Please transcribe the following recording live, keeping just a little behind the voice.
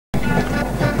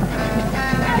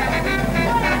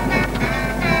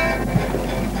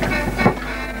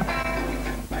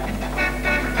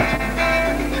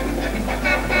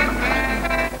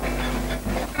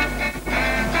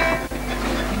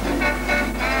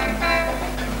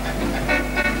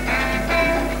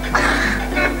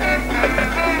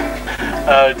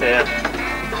Oh dear.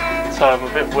 So I'm a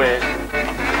bit weird.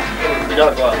 You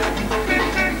don't like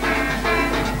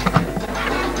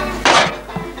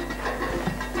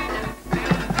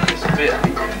it's a bit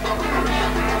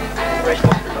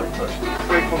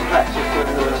very compact, just going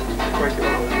to break it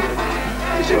up.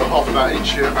 Is it half about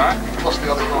each year back, plus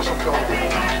the other glass I've got?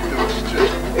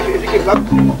 If you give that.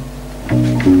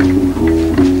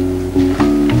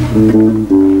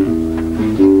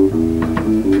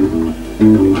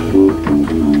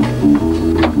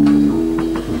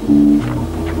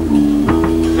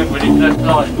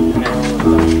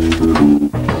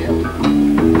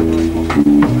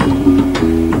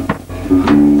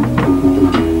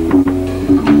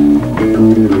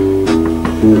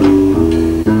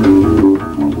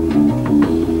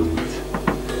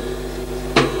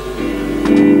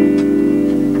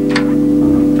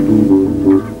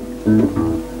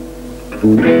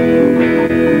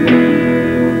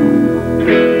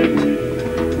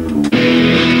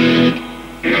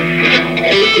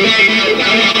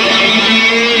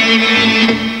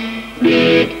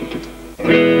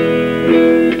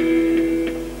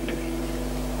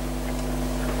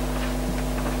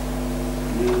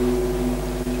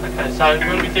 So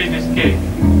when we do this gig,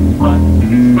 it's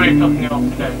 3 o'clock in the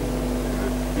afternoon,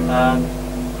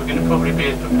 we're going to probably be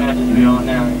as prepared as we are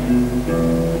now.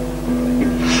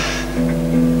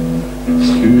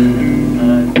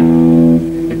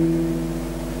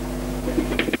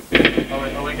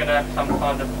 Are we going to have some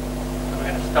kind of, are we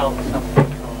going to start with something?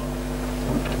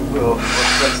 Well,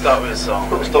 let's start with a song.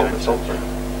 We'll start with a song.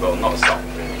 Well, not a song,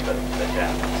 really, but a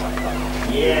jam or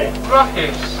something. Yeah.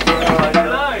 Rubbish! Alright,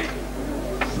 no!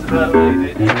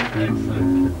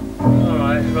 Excellent.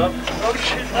 Alright, Rob. Oh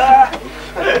shit!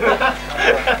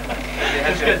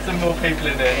 Let's get some more people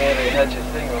in there. Yeah, you had your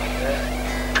thing on there.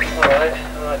 Alright,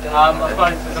 I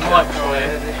suppose there's a mic for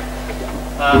you.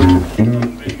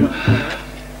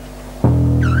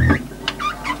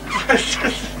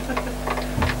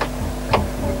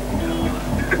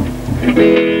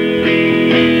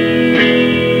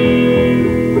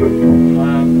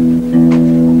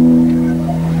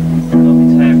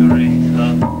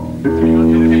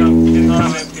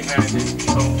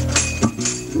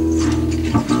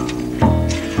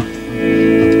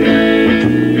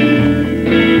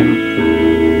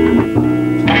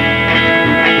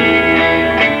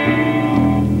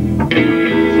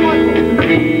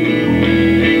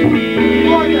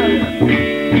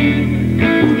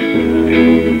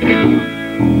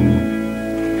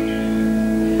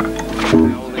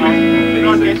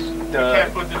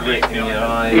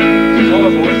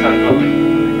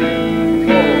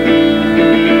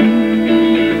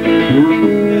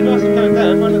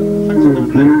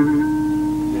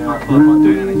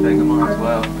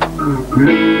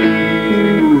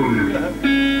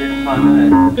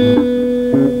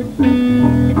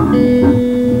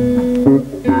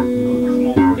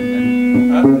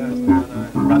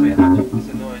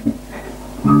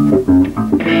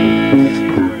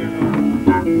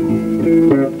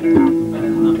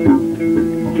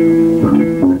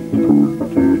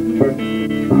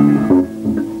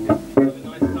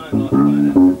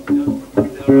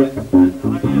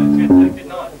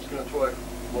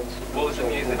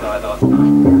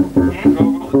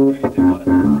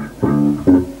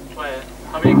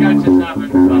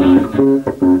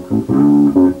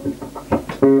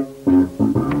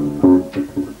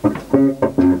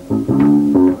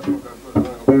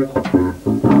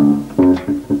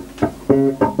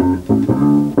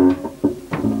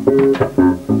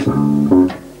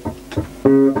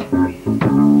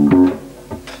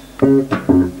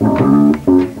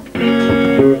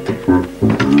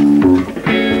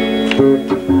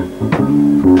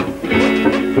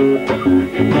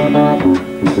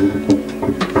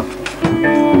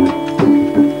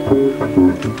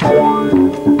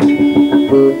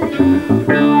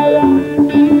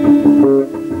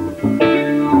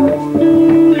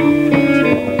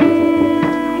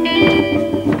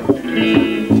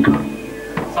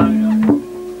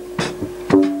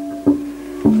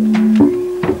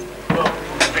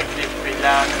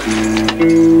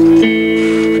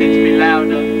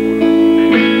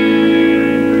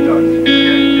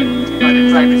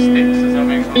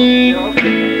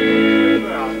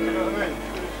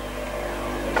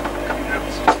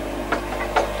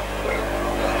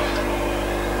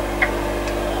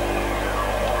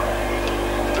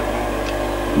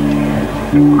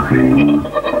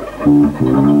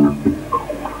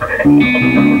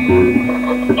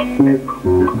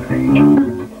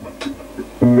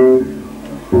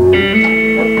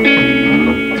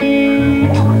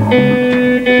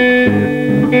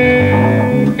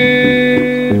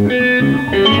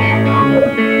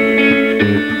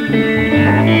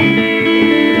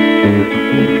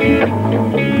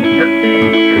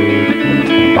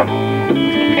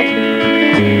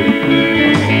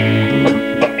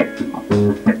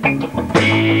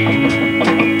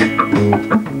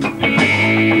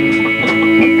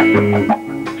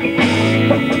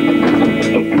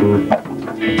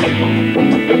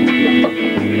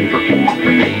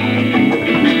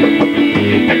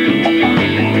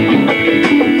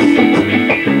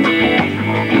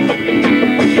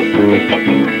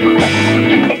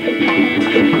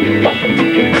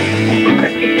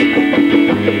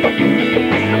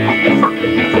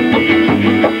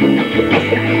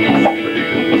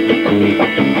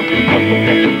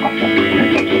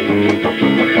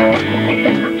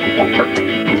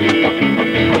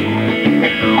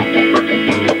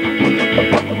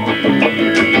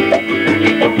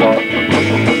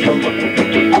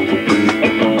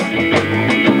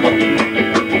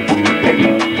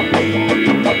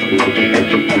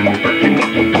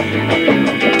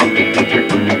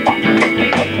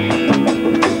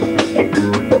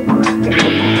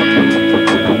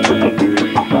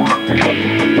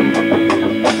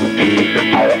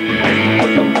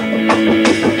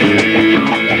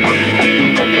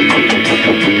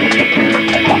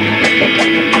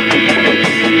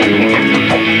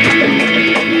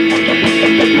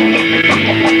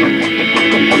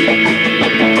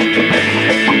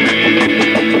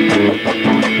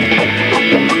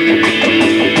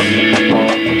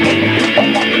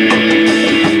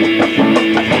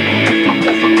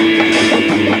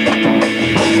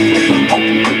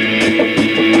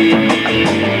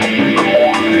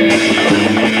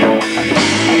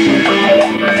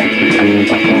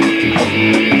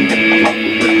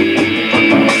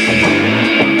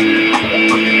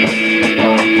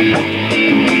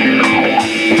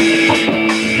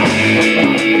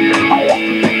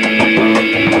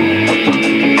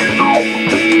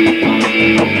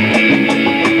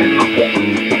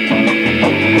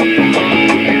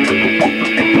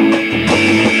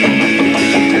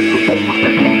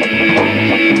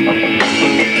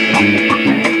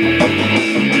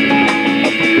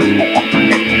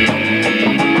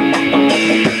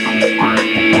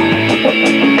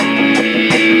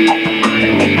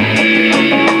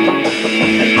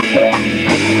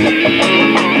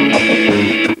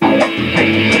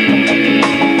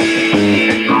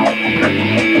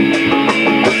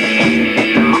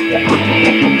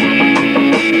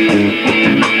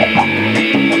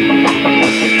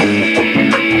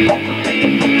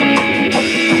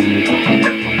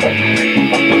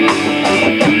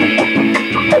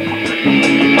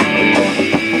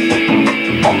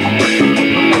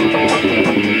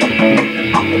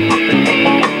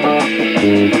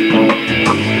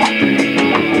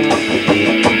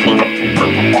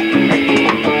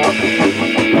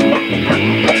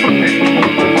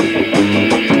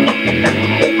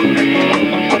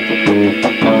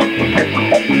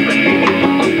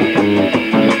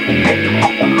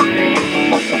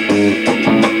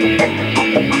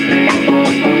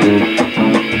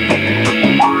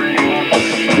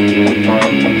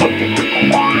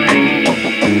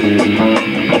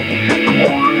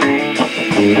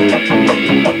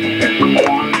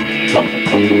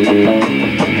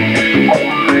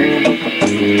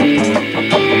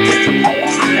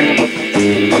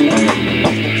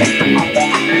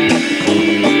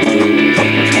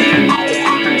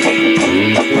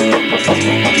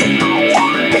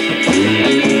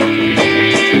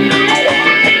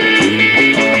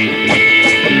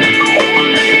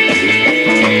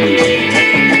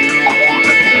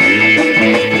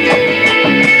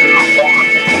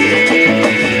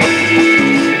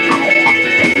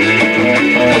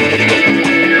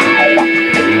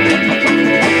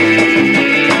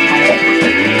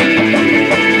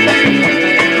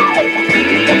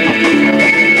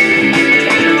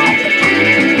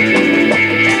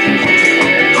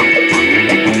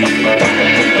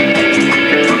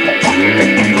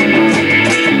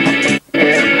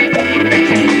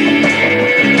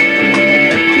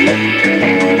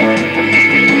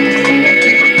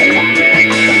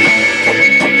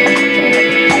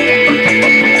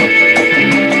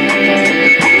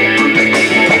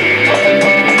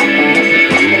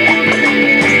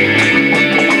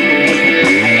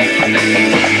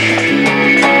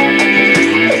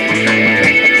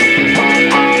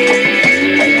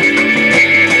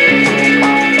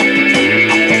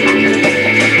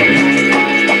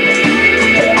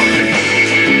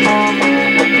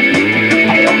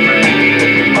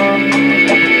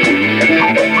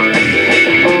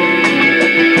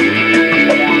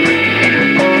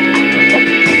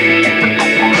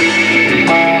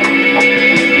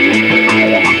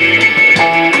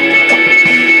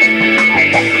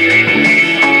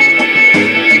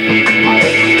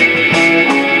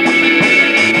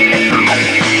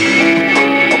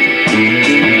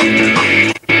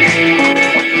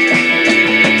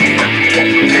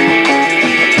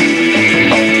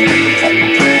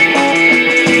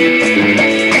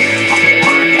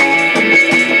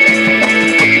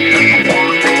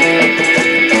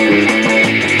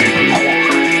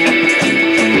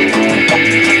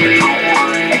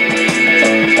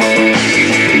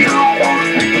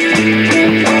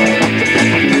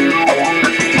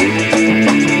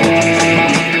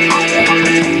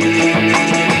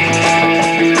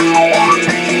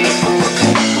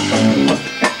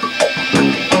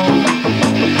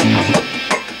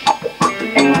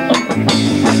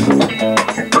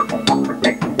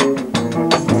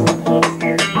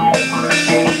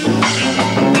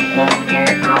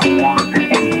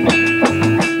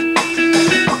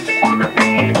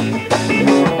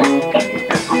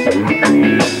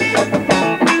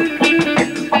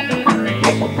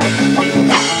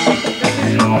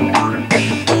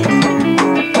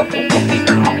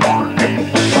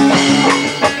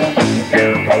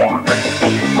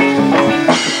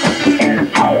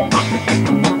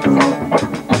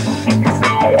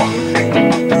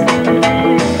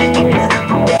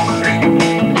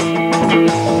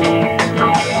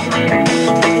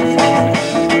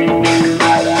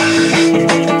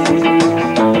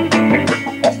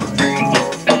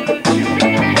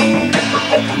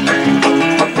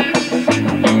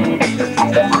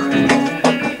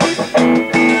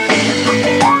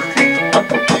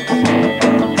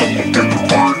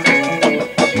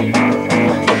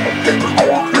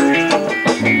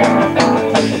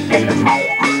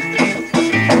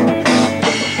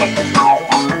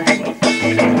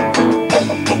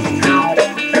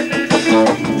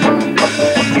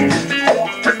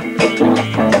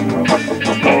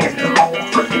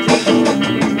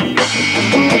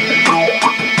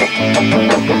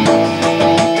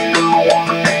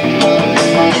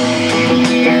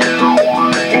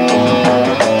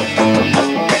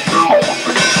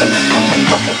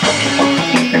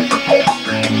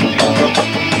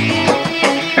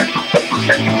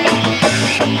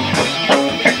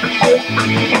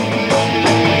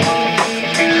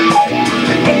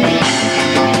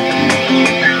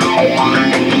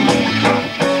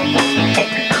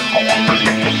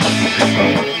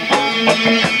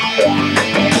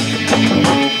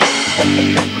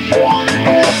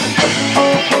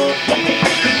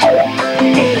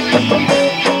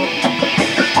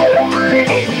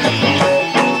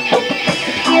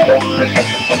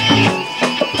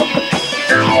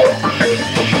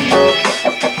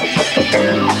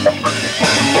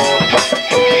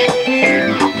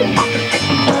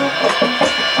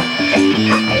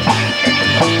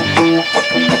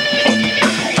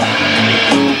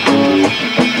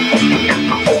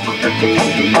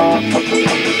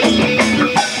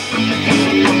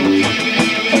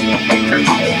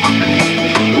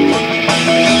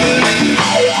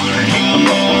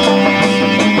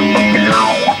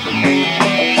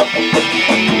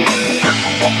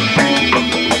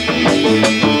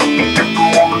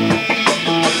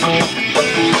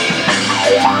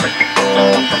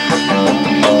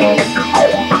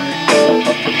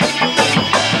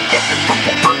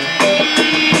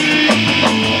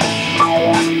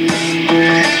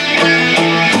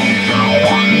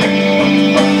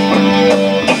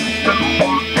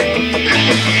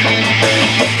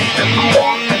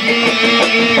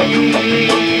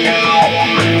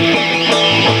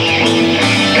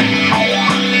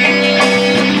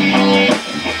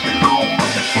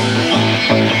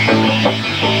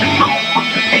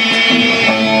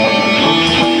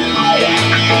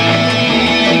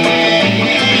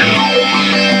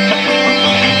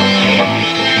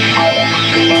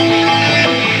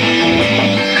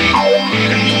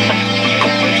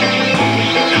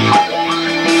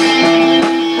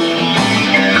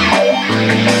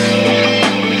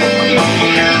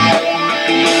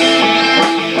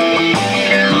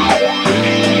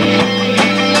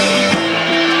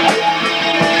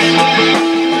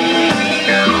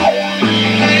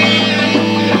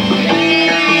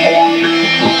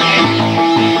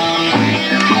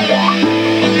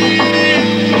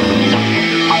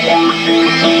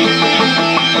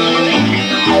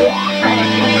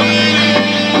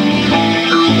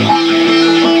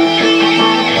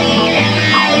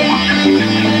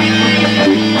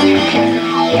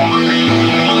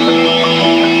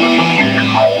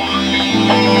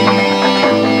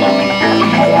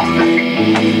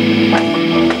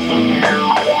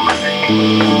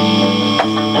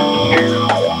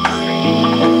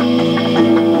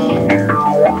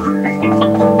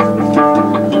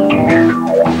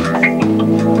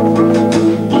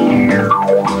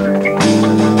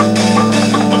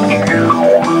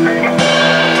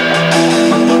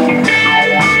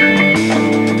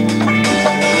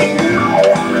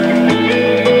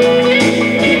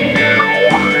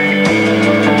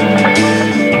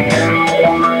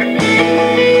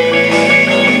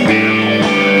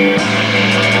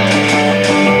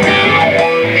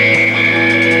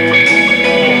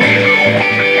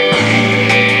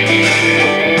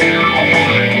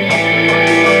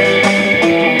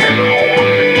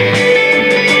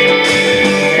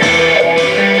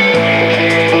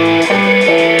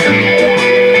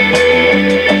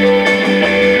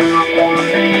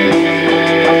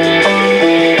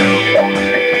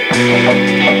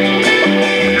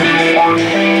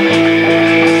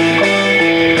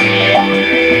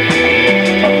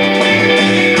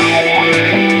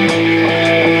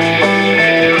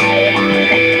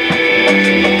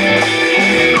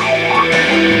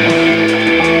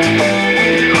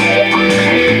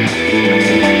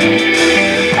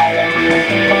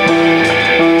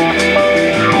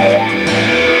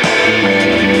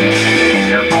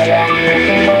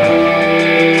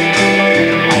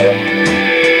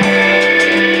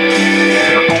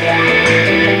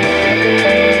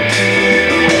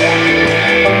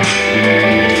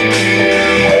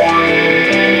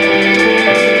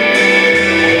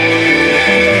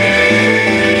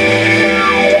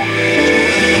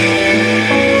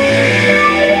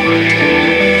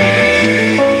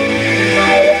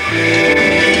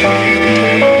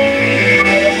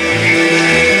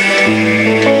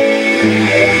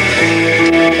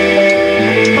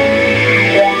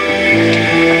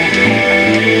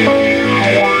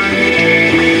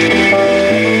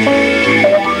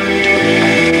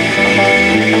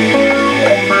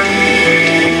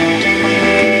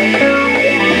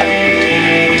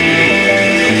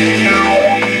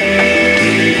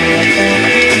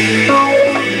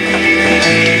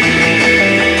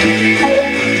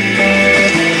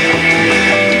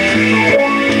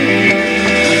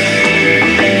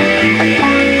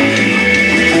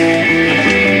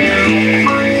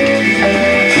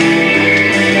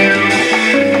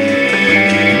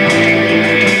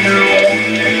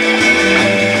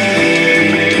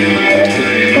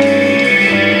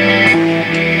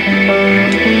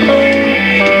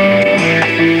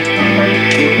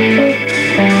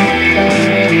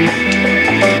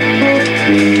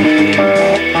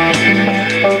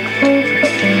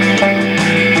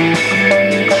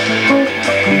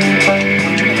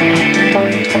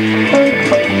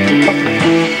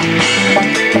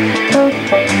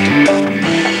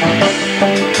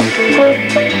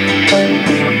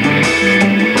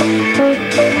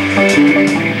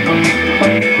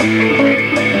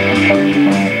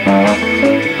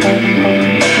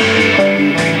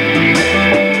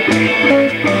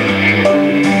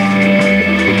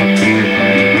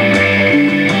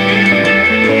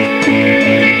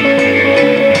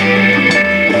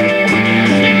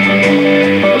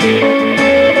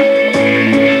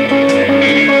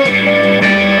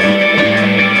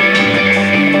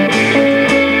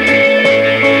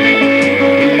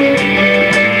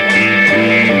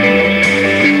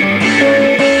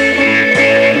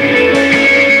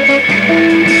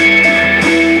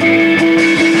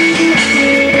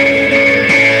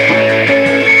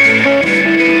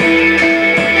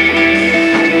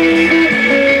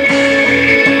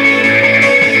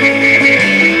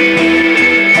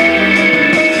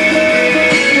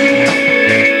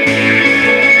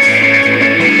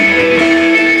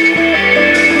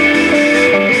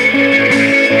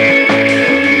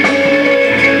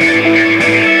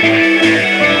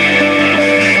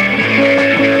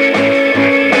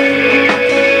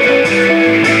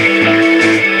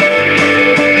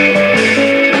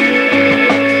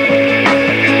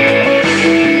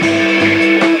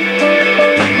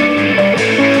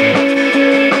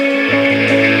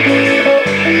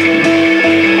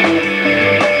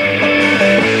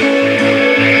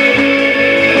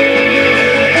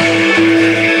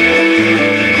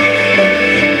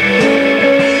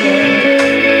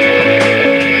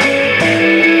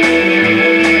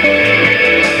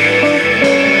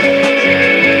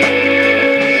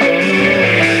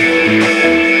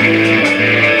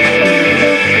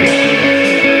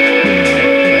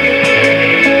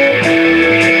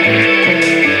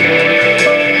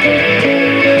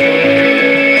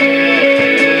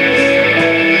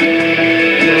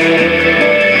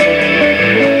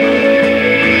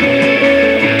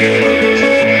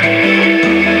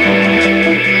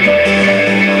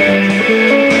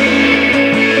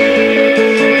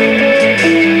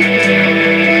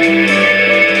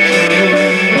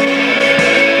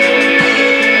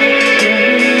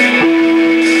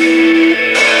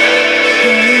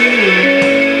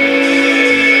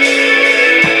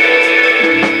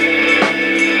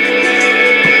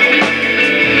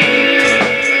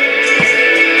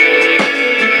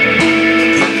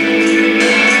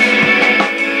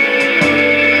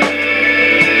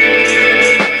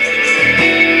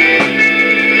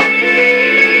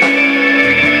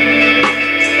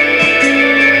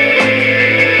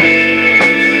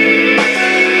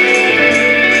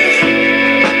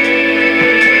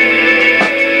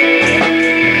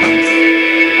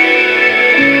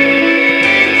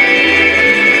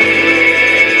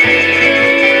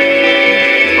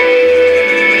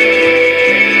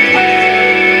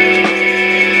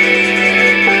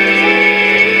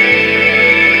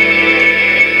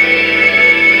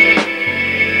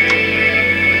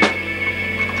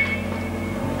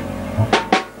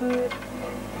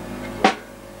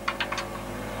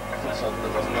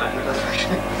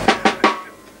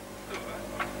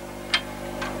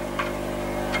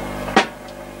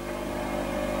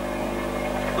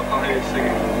 here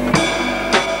singing.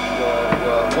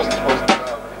 Well, it wasn't supposed to be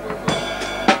loud anyway, but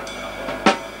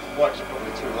mics are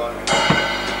probably too low.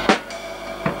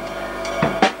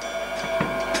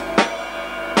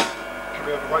 Can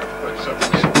we have a break for 30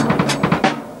 seconds?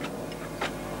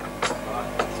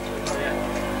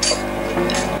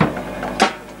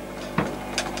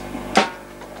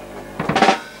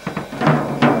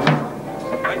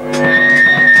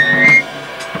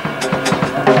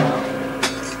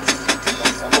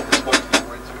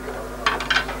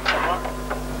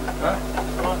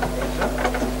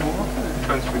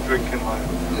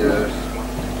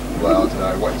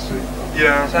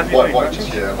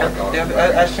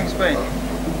 How's things been?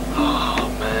 Oh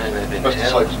man, they've been Best to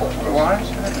hell. save as much for Why? us.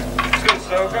 It's good,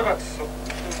 so go back to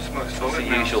smoke solid. It's the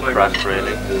now, usual so crap,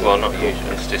 really. Well, not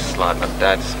usual, it's just like my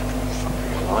dad's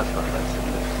life, I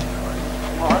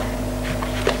Alright.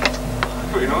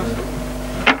 Pretty nice.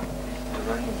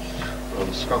 Well,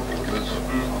 the skunk was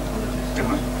Good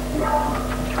man.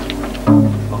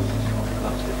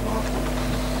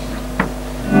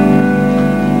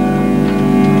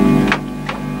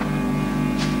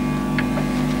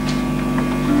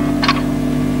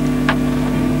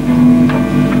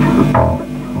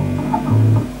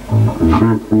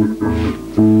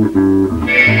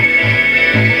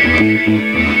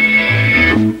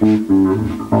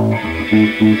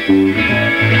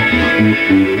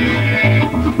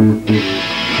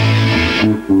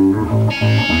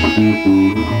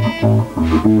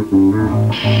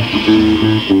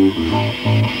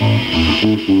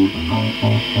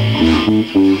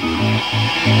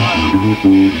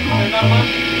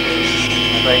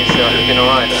 Are you still looking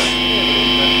alright then?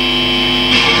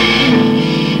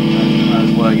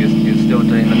 How's work? You're still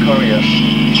doing the courier?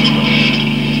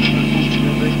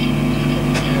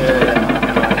 Yeah.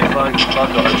 If I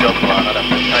got a job like I'd have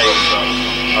to pay,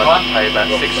 I'd pay about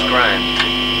 £6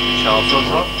 child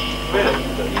support. Really?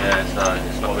 Yeah, so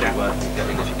it's not really worth it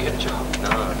getting if you get a job. No,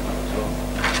 not at all.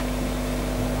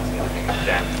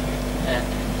 Yeah.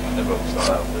 The rockstar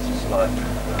outfits is like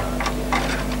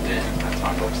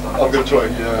I'm going to try.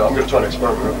 Yeah, I'm going to try and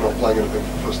experiment with not playing anything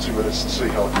for the first 2 minutes and see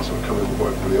how I can sort of come in with what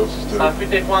everybody else is doing. So if we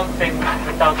did one thing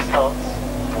with Doug starts,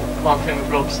 one thing with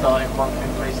Rob starting, one thing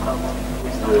with Restart, Yeah,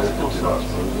 all do that, I starts.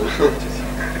 suppose.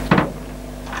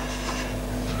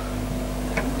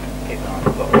 keep an eye on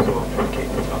the clock as well. Try and keep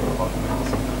it under 5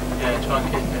 minutes. Yeah, try and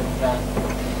keep it down.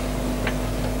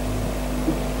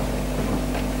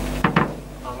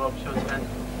 Oh, Rob, show us then.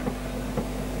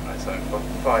 Right, so for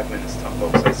 5 minutes time,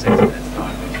 well, say 6 minutes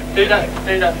time. Do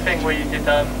that thing where you did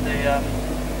where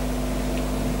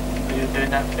you're doing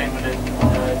that thing with that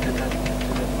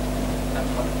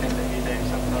kind of thing that you do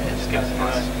sometimes. Yeah, just give us a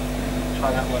nice. Try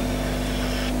that one.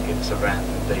 Give us a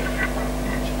random beat.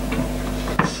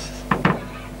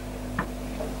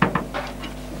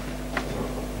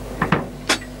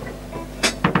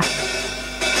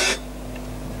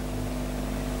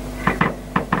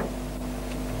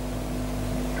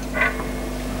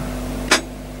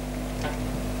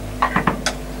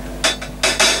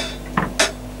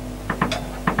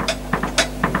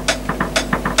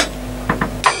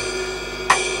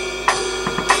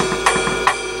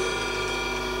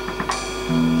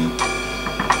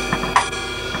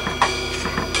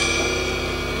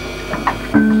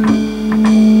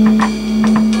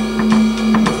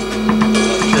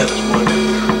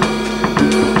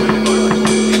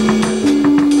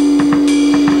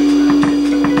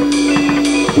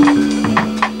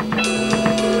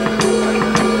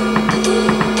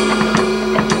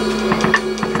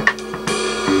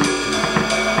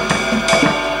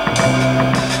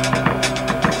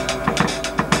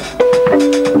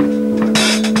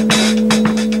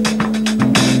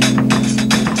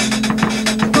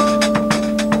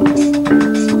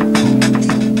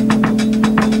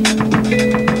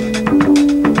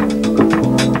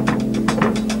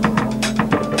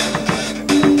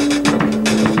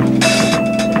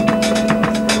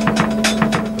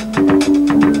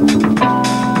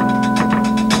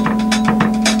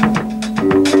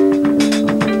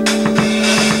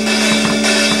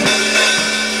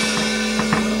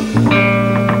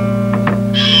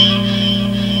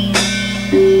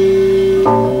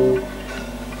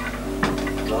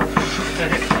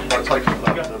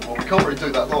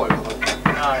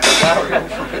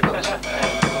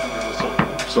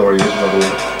 Sorry, here's another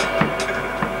one.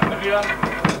 Have you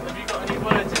got any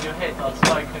words in your head, like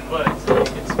spoken words that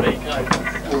you can speak over?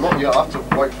 Well, not yet. I have to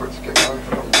wait for it to get going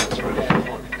for a couple of minutes really.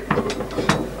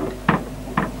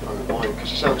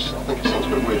 Because it sounds, I think it sounds a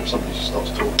bit weird if somebody just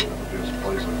starts talking and everybody else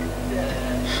plays it. Yeah.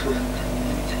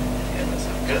 Yeah, that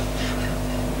sounds good.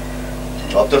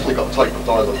 I've definitely got a tape of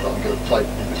dialogue that I'm going to play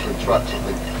in between tracks, I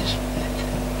think, because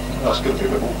that's going to be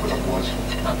a bit awkward otherwise.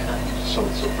 Okay.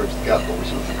 Something sort of bridge the gap, what we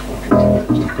sort of think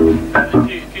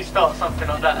of. If you start something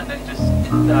like that and then just,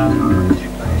 don't know,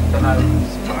 keep going.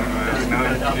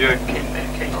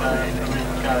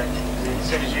 As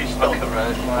soon as you stop,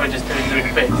 we're just doing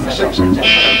little bits.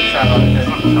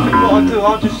 What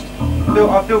I do,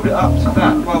 I build it up to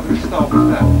that rather than start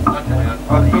with that. Okay.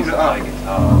 I build it up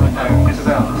to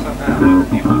that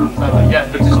somehow.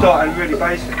 Yeah. But to start at really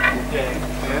basic.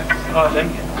 Yeah. Alright then.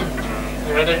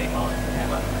 You ready?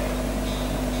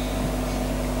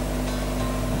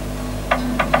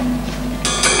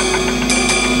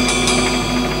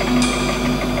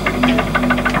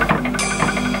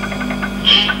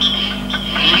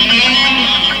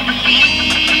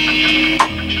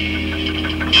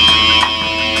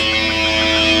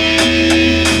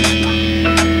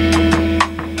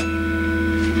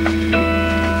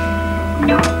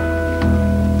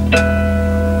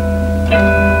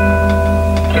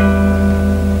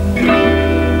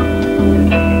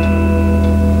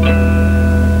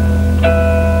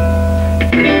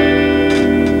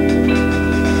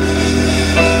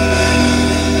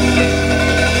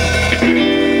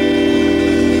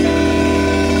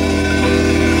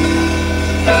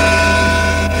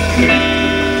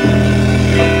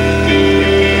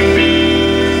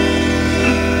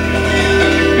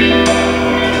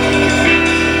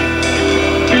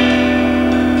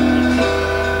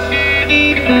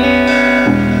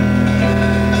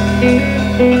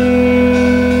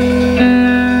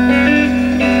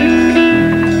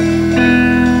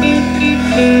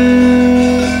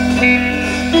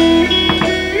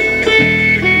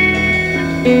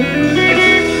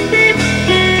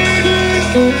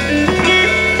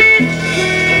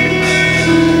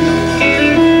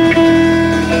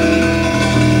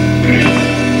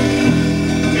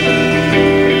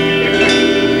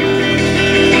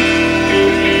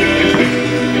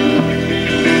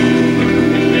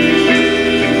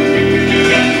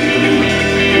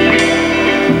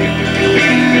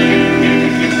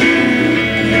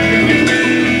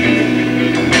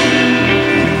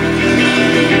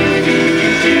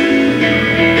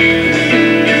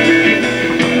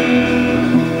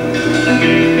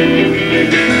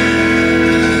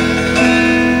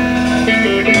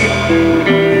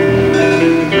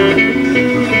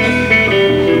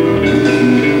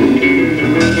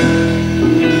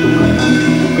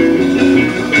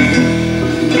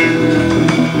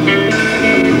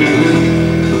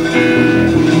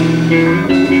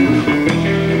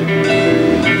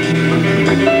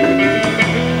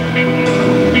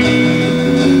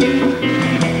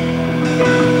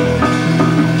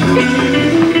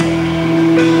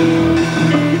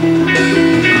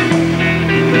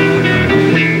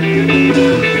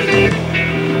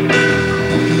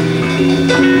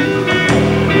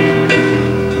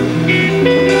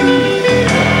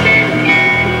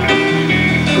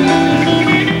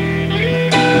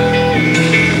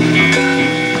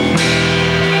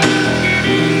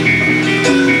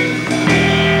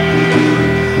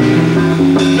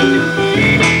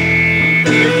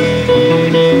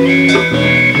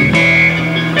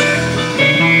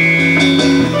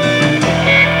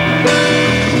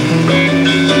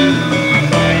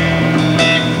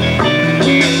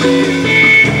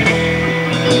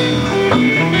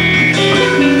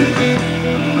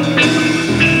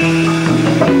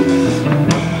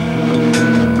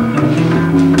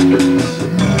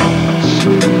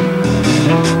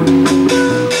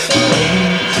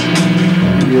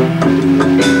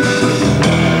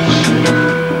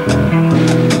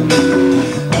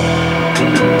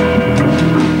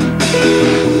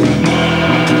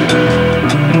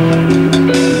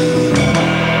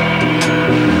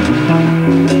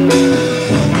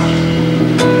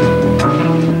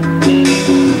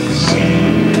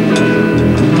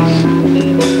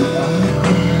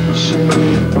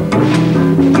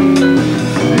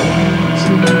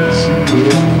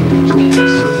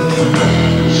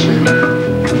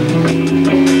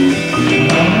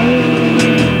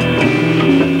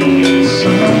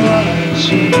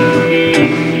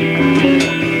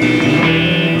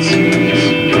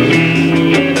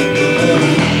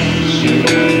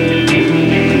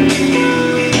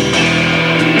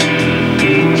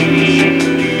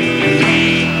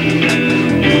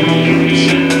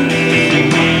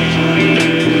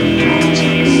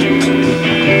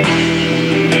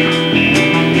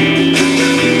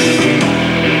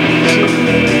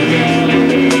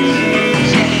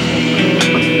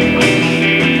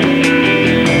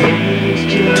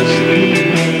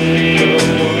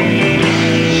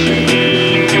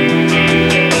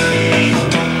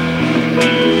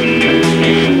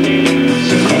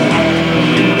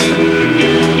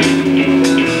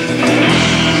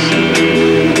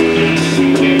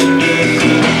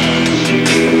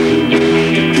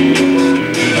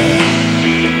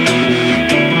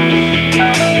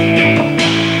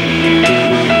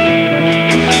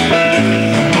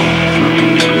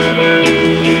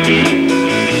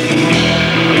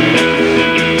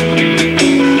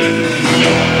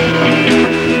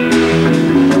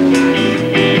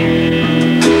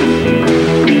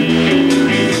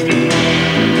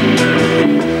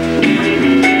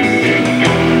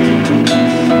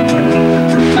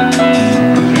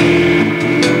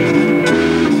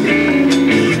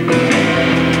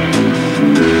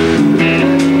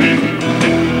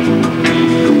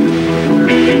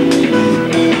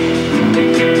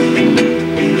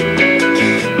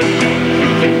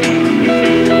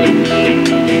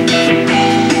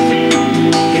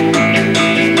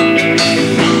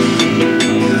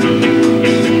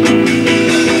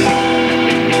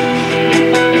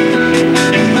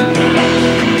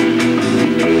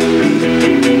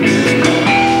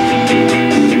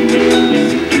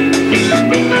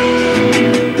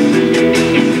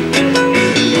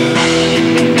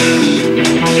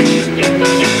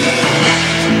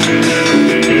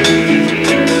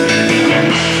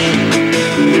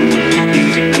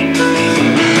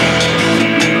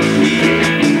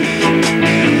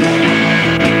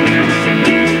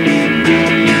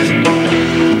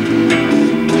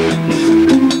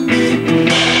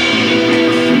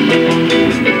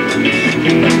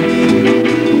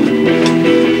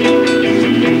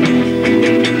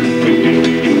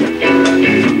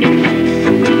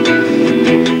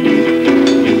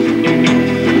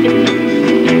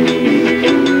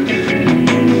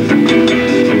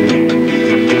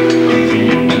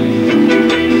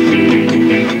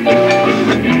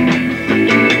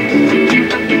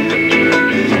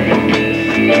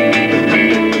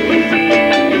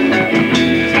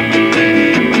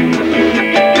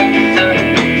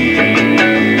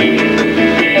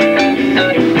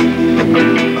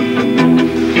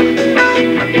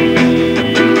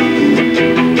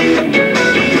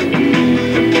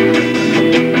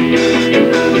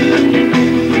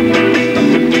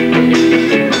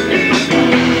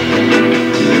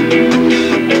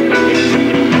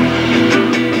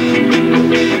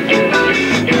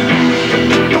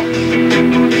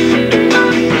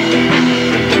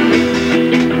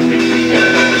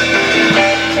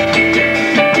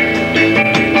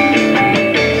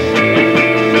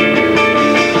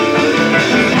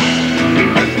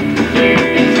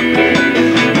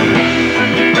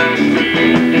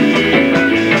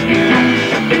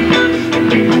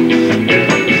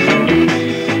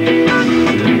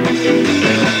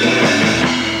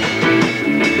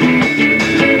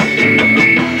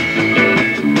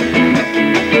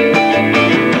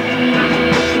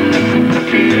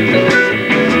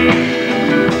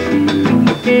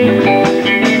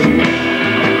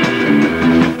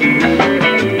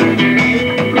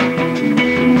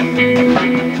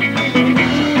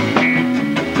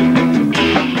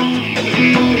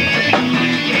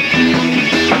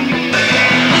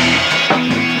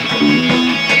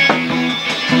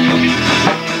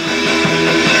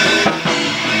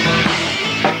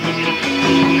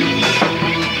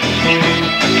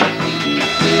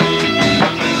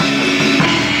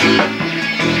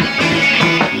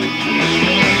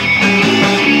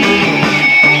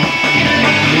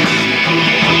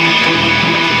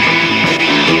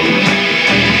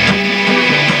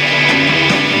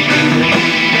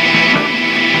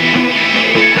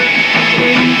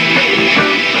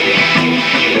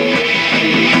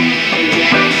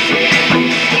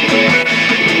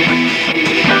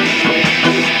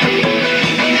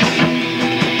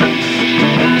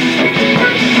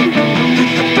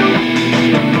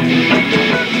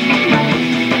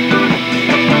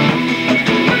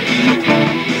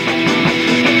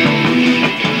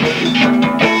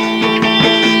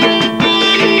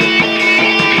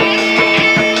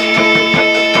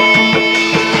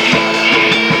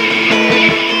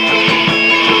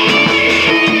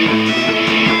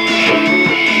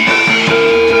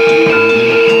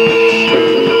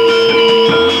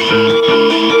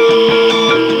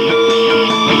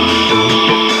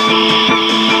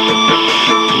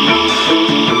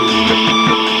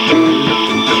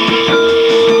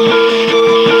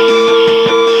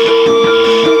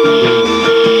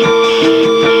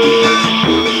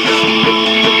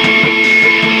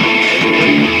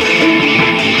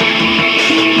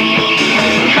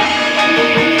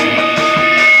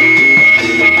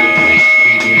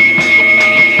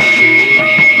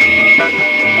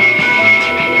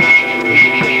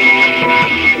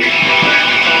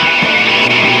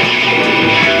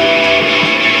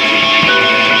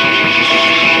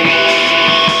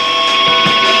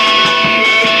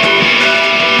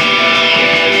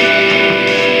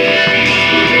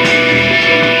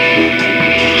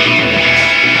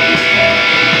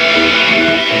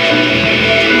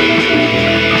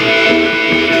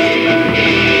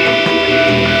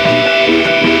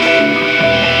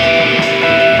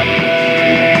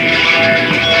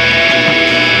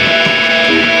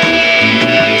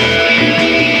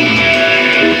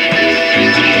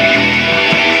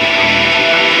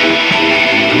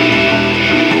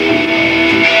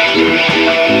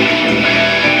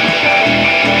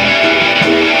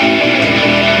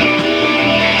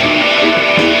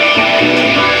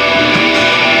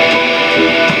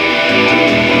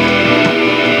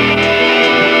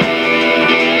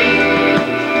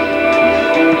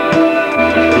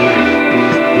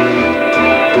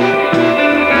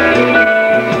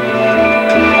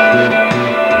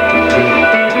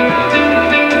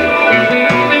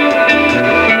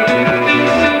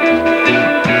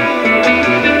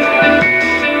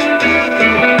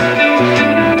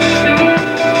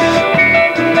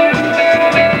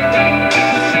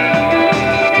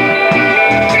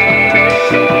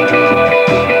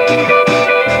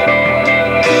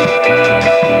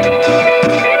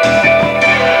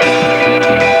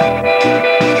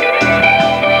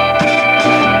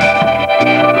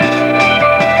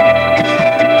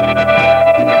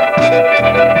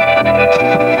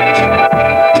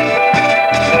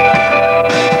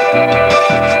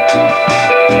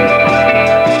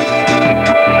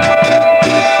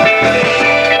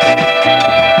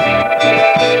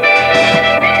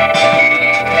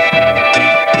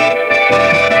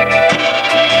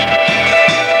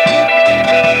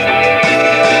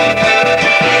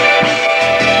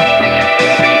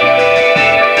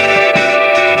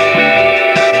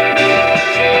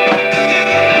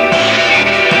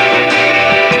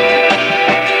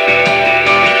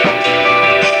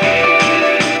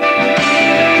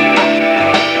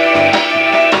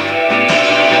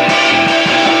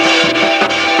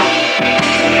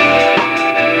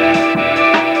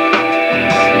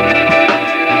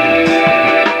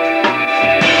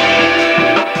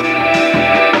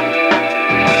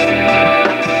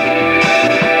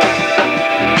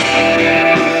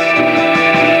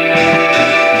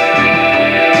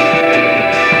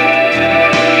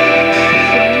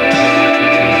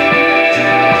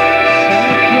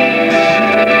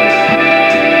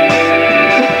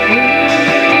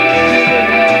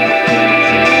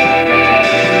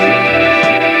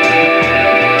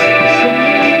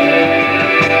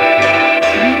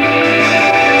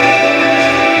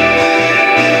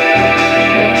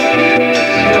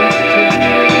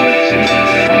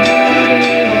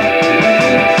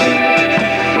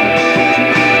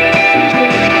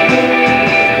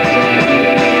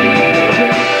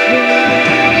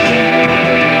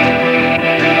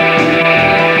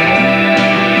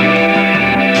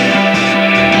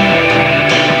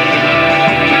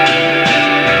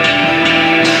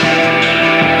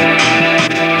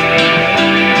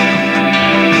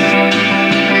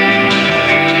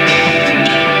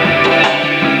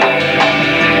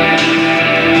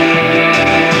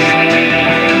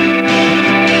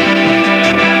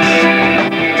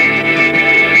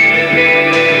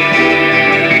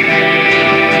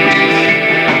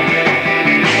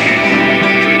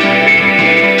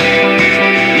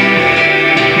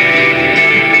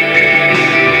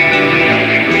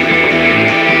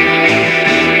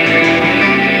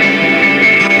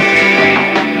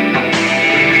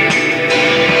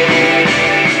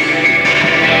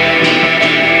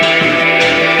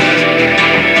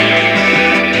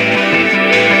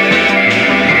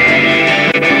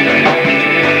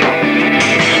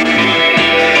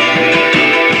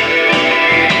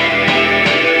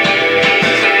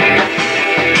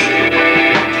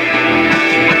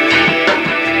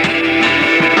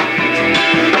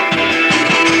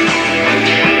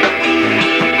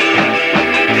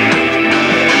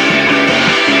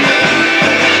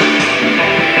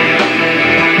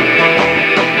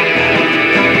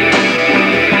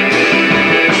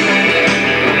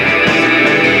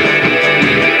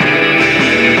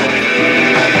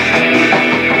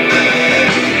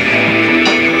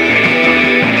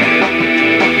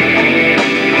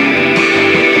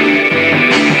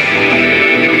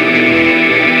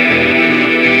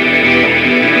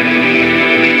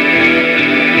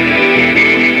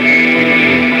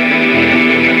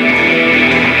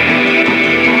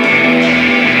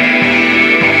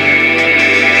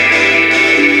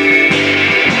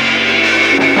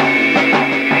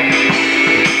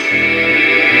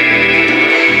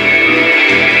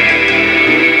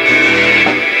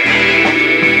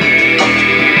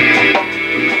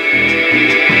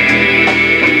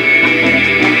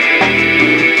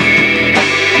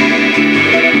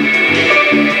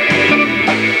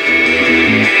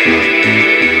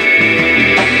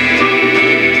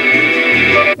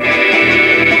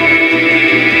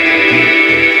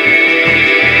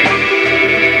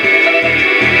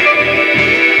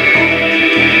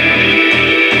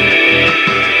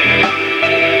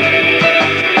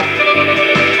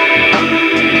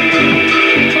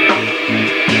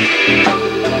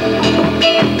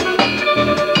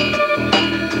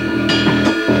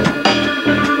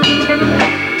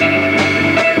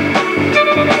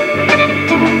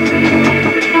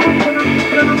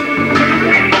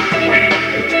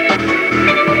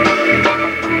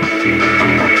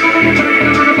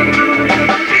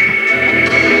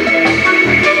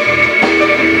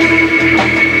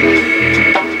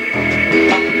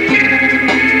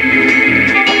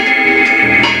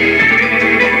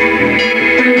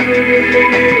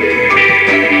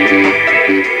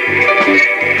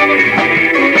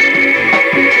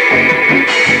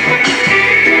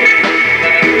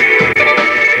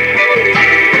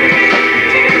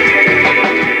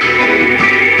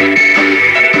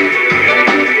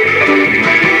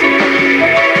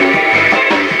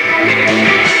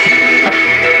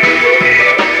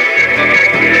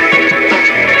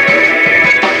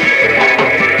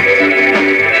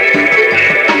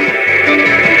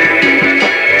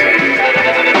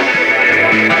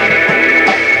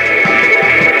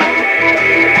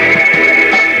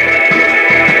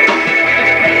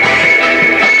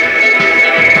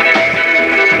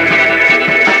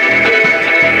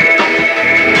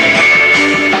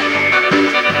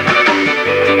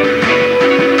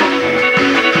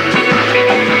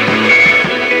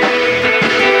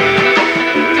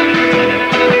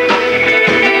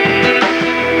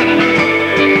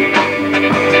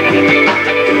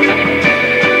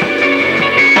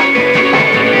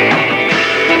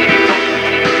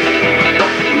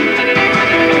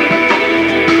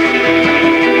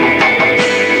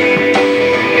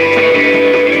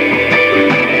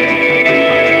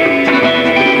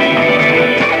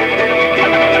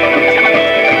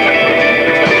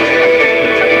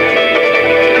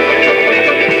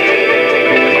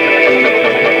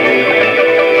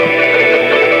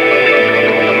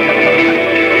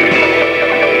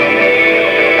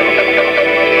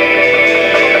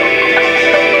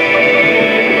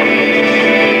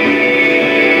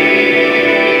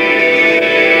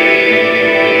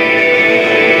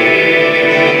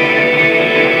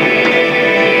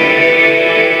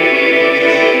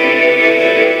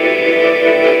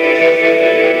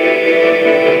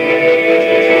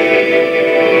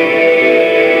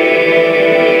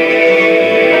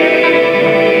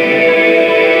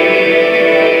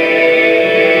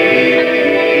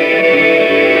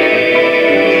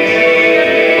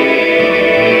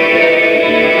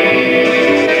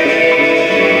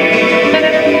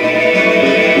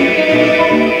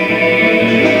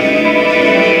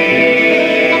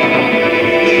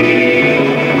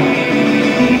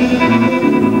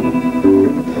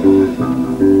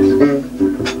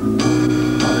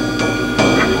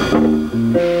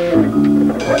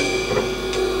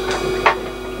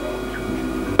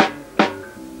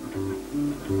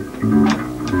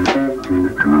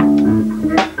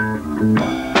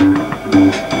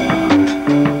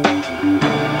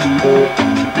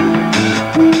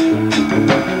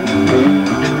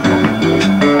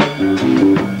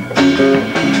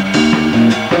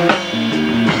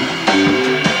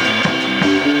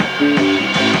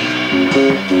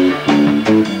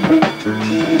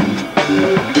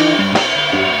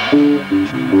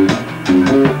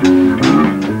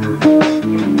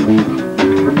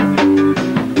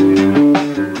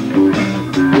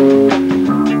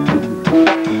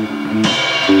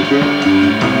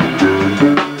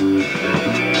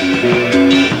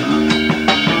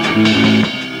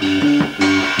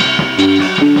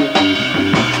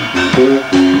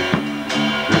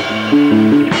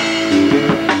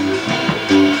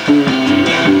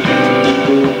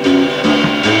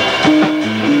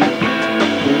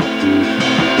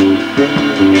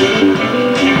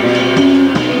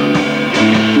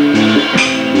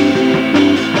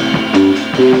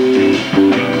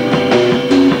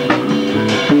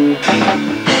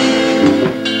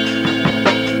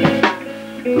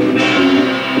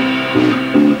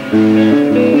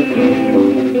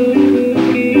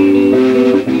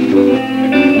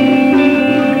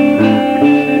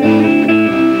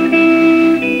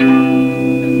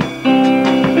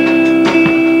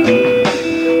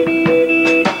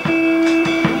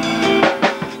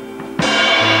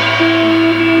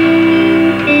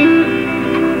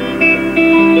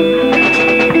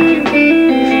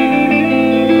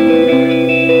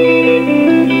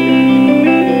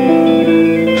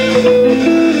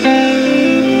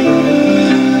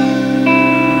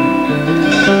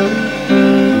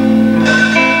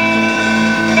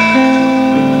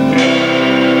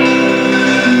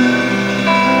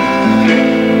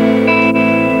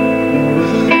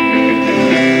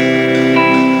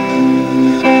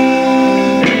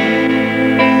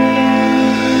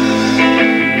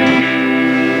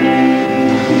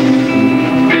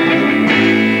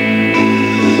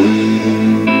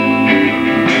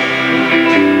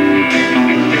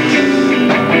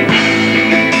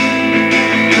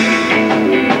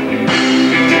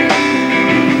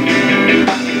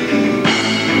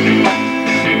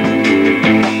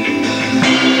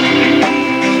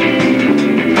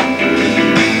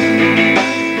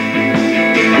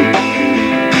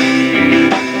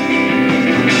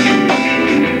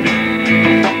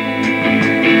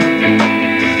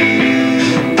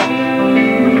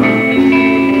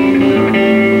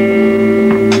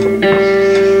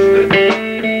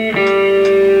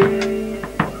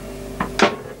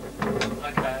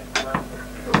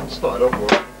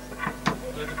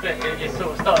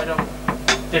 started off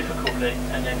difficultly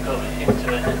and then got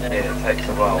into it, and then Yeah, it takes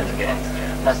a while to get into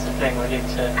it. that's the thing. We need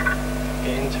to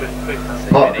get into it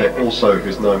quicker. Part of it also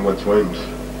is knowing when to end,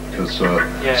 because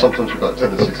sometimes we've got a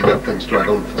tendency to let things drag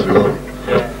on for too long.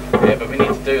 Yeah, but we need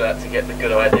to do that to get the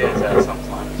good ideas out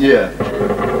sometimes. Yeah.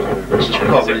 It's just we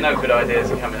can't Because if really, no good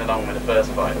ideas are coming along with the first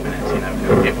 5 minutes, you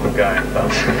know, we'll keep on going. But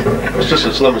it's just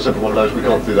as long as everyone knows we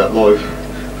can't do that live,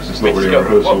 because it's not really a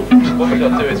rehearsal. what we've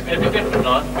got to do is It'll be different,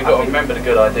 like. we've got to remember the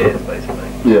good ideas, basically.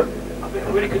 Yeah. I think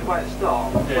a really good way to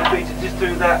start would Yeah. be to just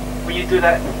do that, when you do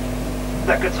that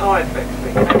guitar effect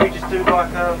thing, maybe just do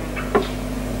like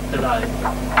Delay.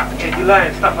 delay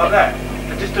and stuff like that.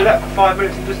 And just do that for 5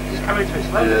 minutes and just come into it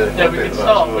slowly. Yeah, we can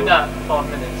start with that for 5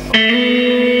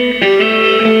 minutes.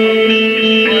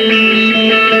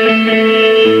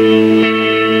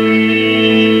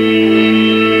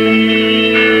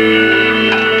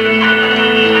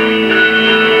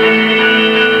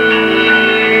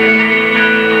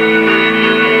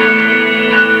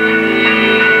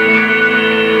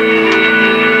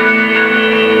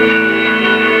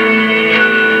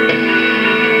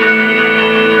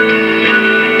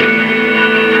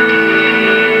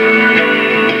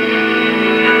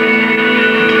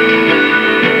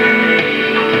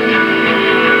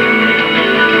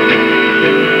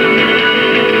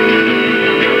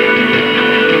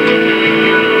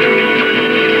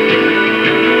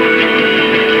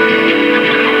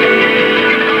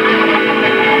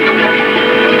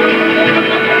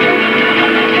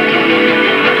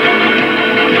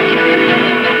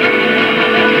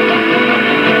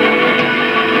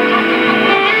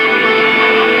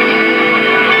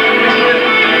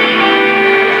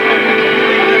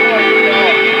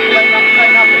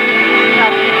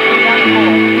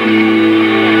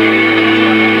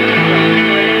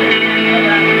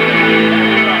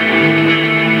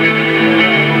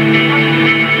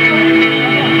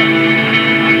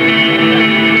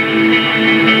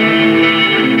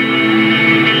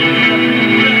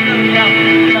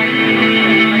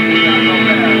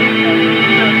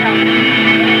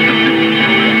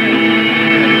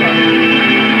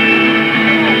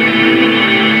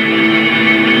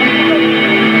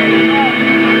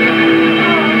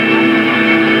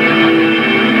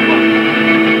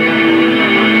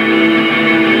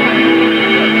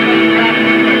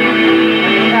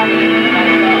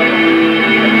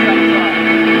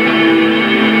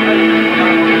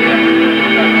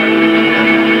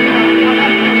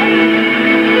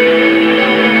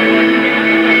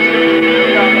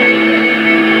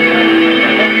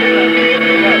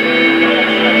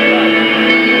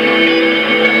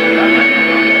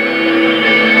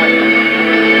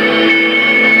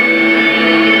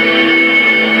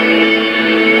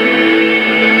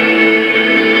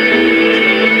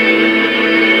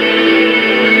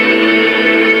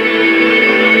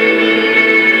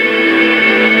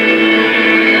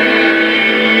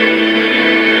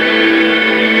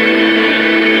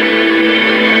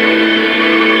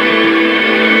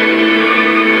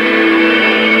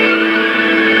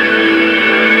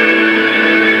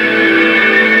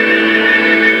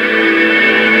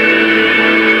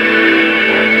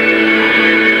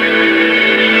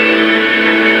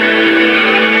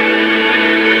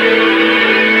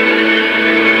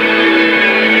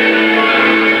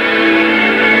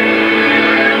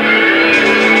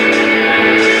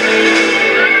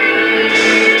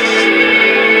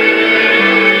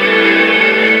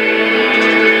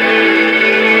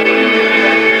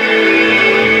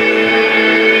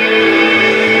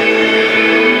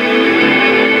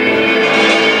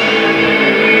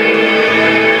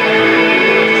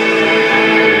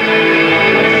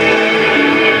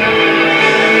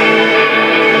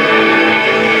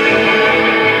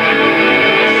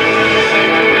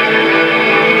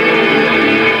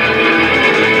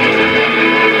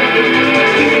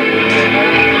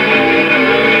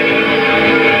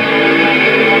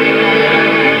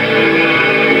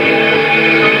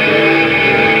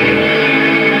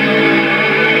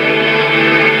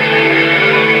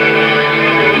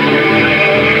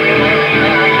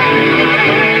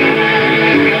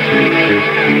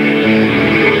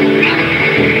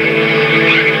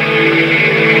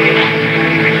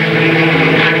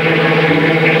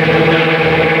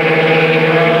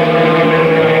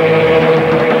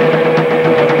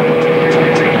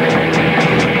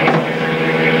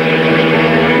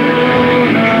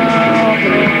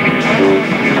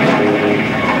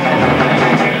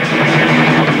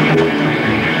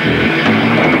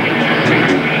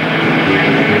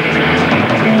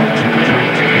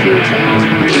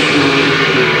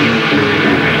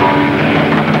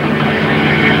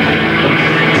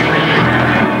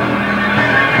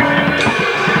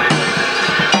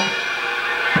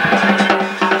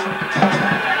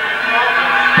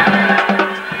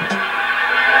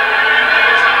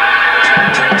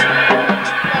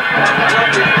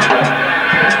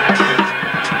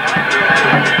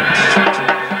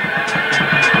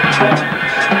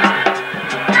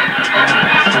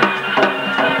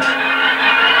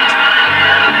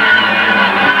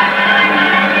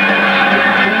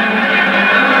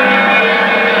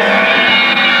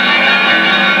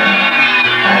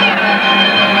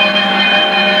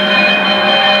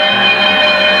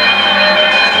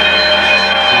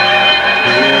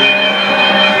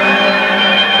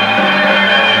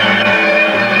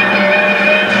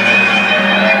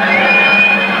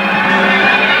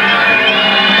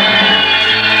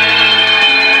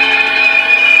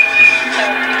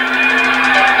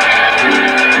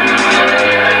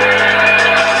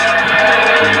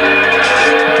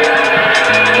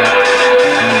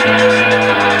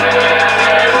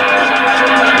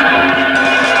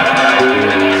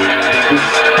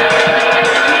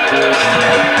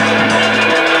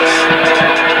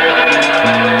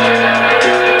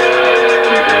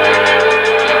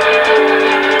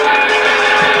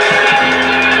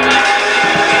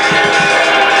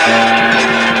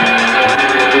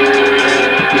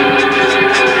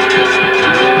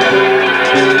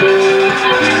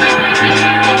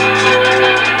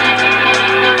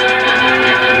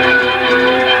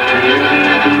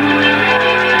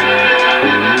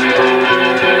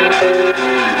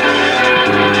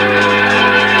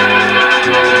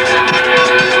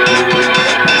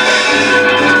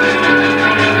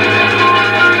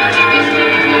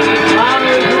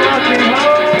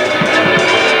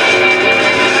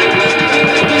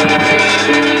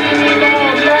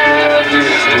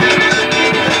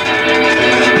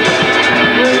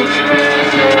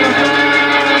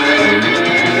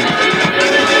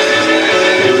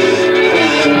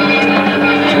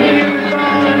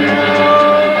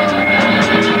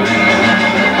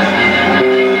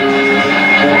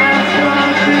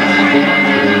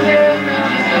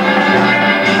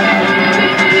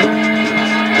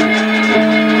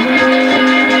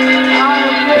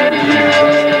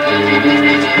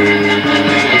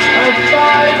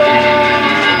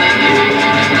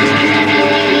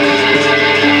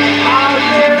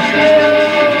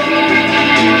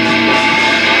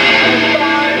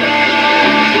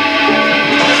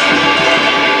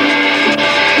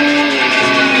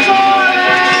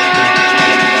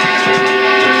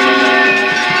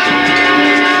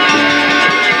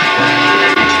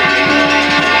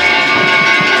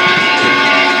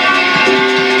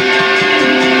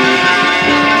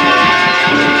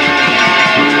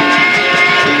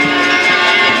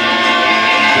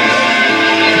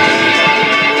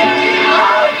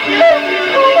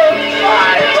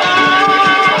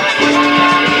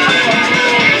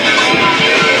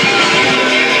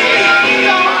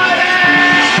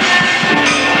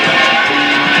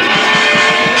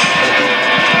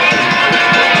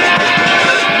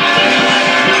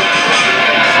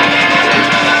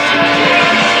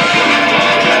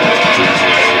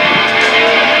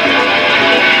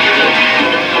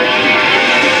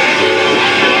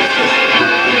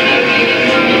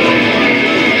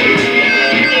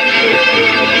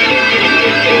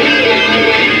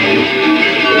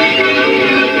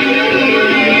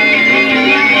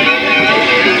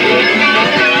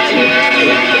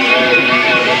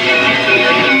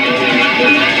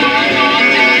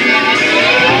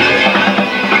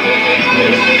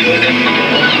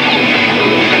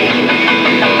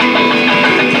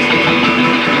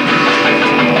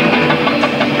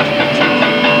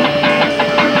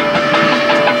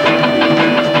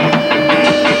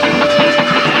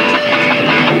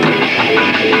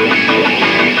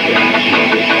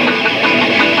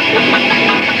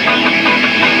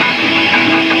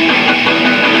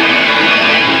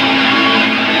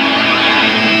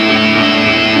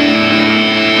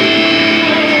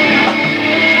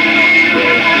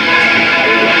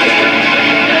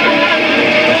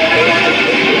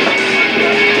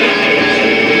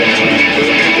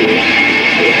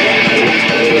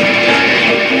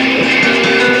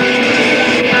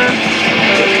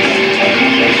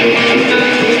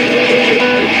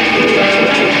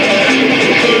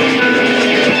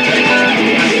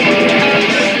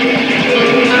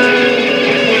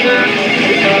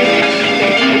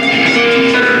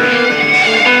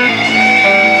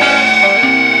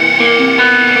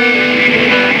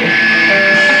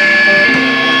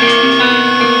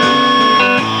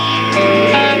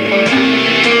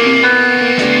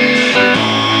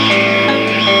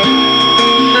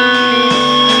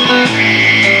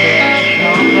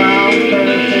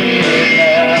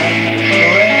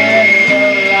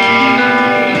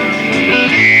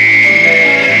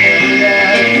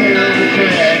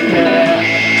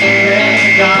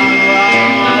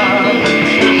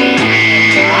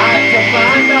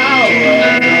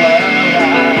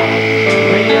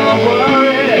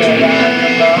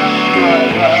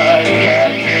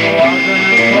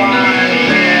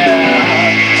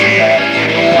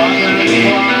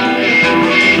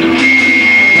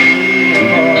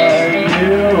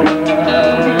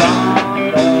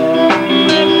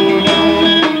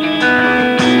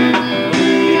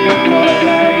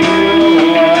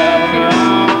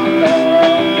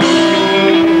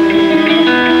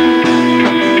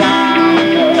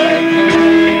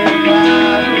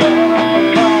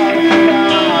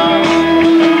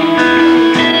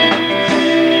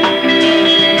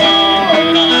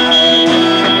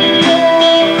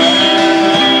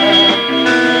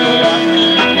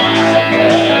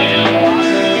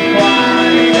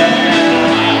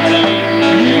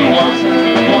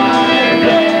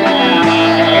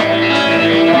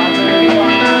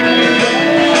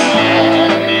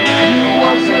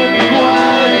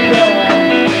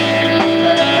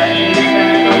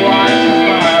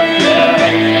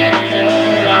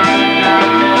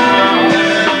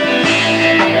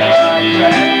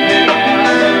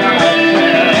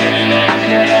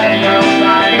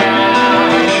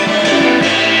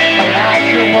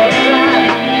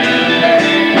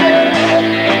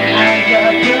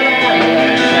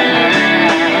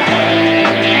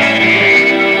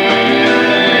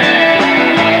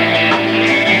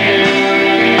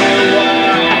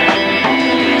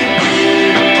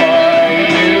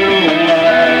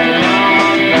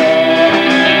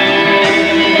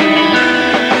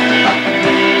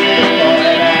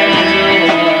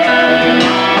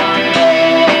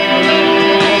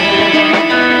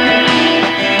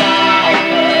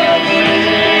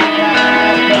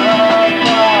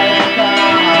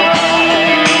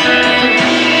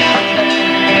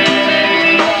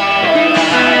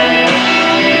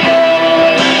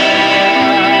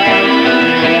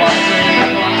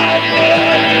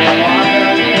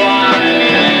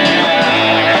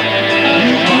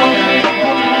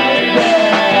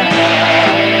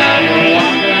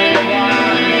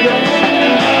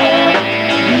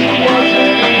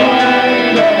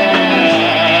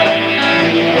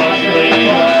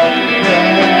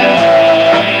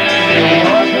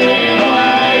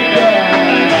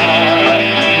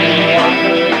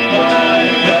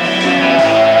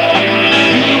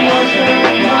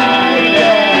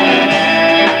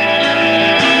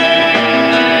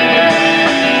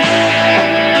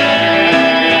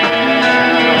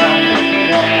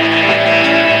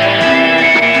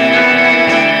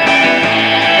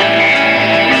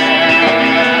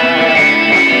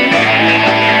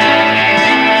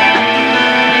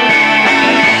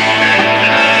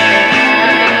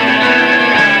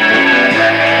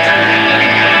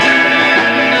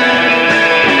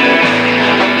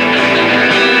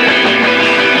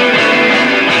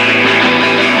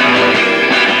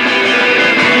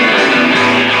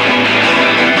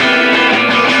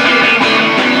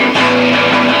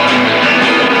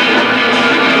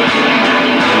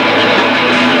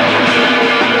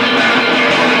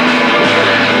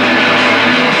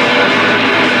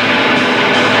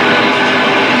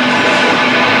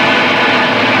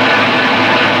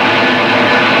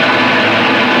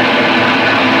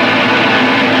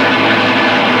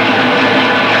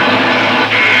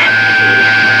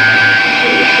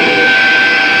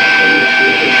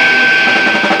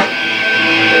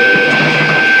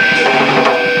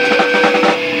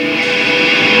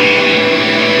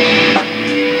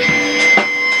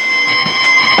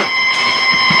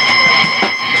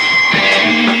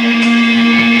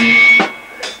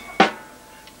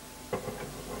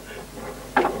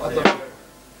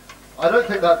 I don't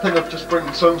think that thing of just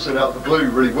bringing songs in out of the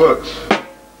blue really works, to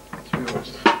be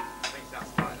honest.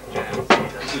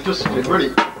 It really,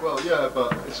 well, yeah,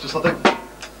 but it's just, I think,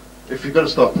 if you're going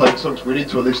to start playing songs, we need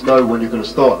to at least know when you're going to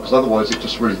start, because otherwise it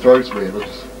just really throws me, and it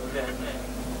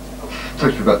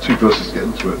takes me about 2 verses to get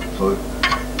into it, so.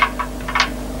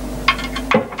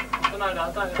 I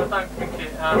don't think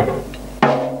it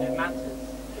matters.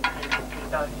 If you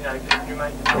don't, you know, if you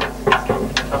make the notes,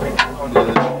 it's coming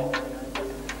on.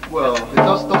 Well, it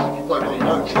does if you play on the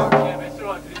notes, though. Yeah, but it's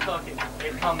alright, because it's like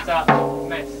it comes out a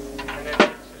mess, and then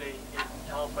eventually,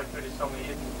 halfway through the song, it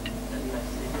isn't as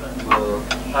messy. But,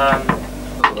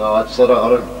 no, I don't think so. I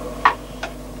don't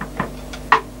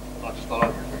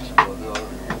think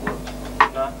it works.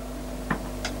 No?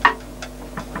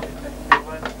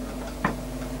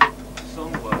 The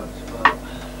song works, but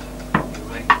the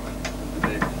arrangement is a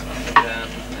bit down.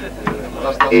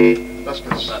 That's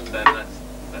because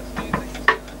That's music, isn't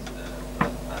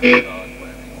it?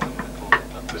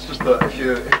 it's just that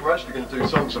if we're actually going to do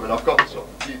songs, I mean, I've got sort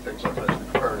of a few things I can actually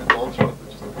prepare in advance of, but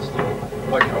just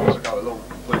make it up as I go along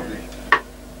completely.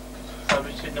 So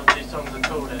we should not do songs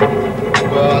at all then?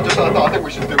 Well, I think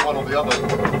we should do one or the other.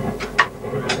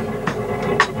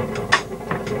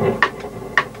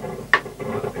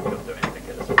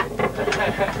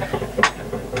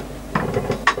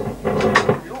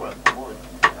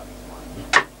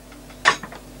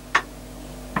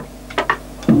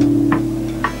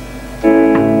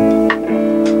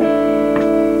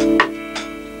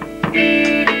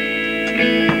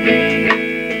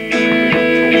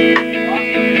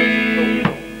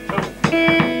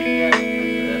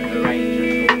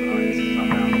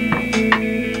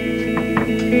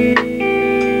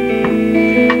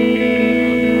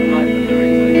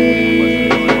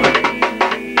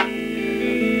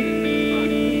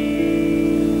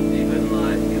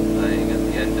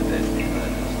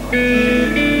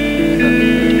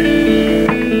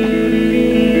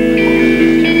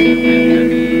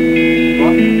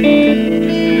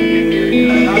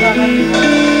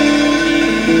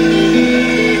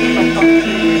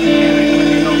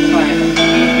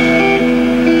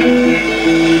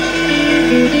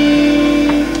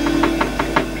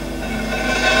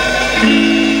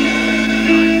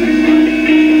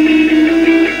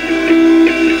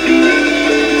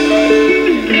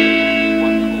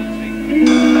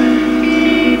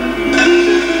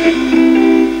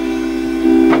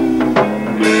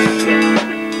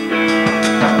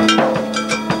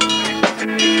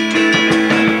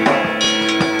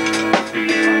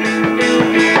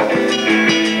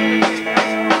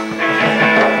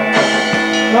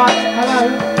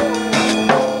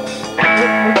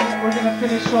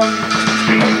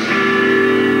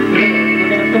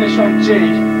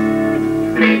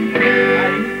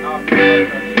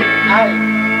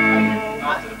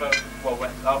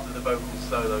 After the vocal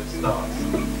solo starts.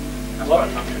 That's what?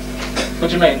 What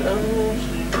do you mean?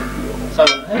 So,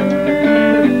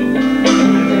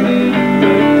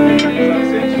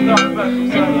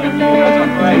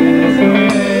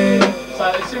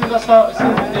 as soon as I start, as soon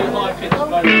as we do high pitch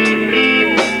vocal, we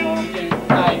do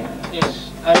A-ish,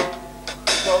 A.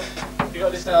 Well, you got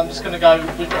to listen, I'm just going to go, I'm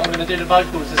going to do the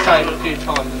vocals the same a few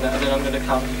times and then I'm going to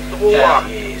come down.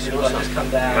 So I'll just come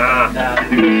down, down.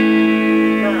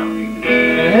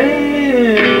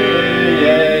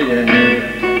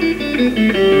 I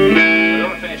don't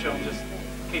want to finish on, just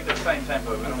keep the same tempo,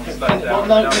 we don't want to slow it down. What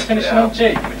note? We're finishing on G?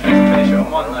 We finish it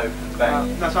on one note,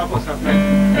 bang. That's how I've got stuff,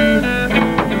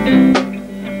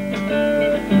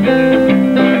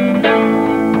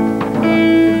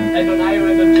 End on A or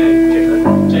end on G?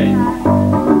 G.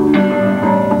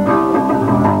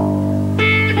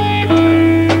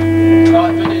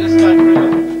 Right, let's go through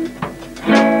it.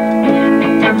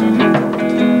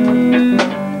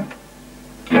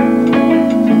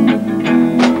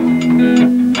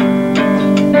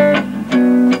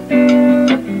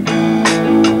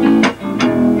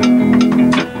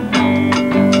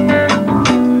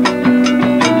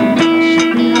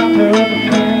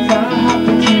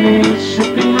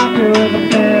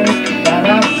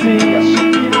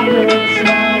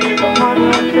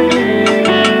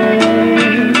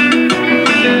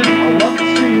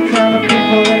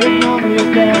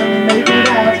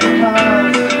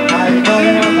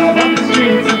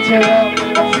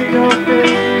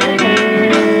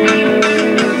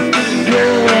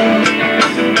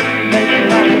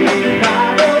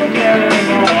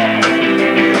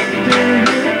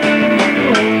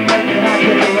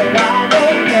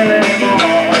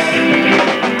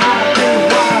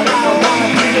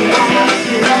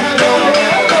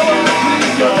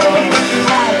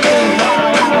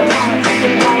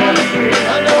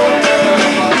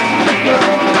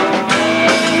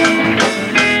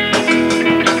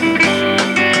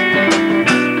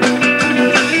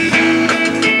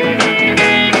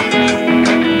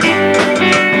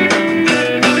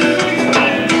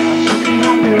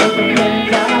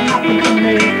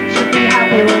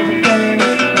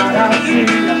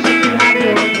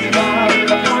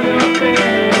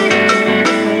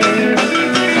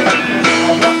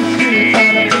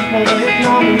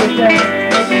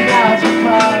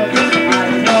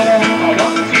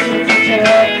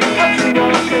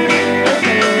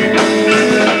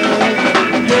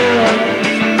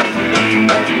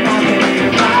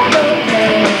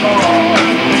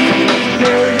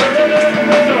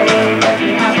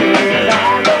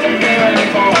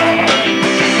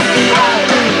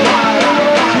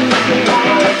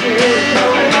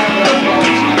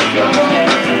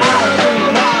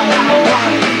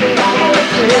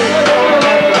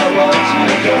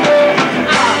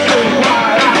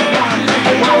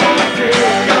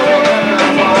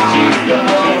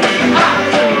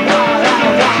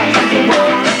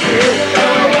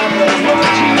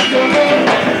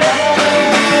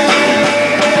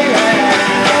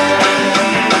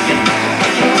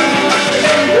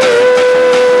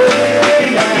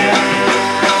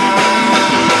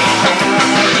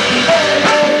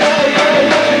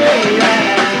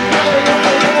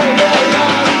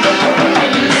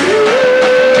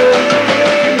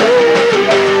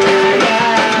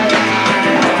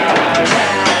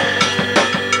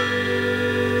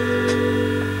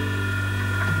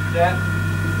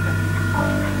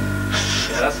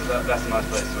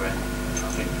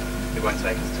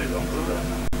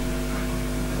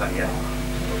 like, yeah.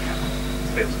 It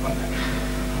feels quite natural.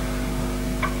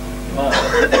 Right.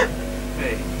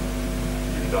 Hey,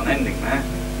 you've got an ending there.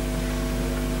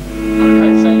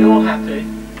 Okay, so you're happy.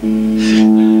 Oh,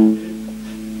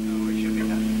 we should be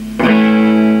happy.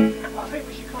 I think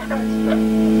we should come back to that.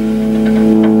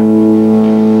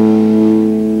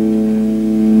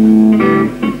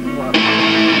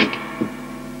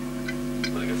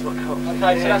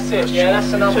 Okay, so that's it. Yeah,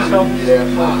 that's another song.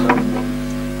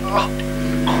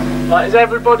 Right, is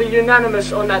everybody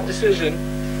unanimous on that decision?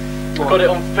 We've got it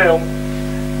on film.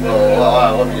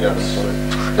 Well, I'm unanimous on it.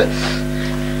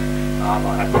 I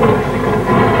might have to.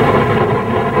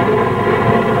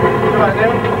 You right,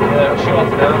 Neil? Yeah, show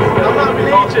off now. I'm not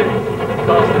religion.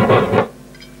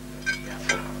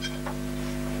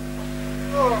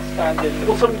 Standing.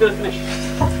 What time are we going to finish?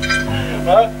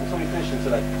 Right? What time are we finishing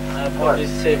today? Probably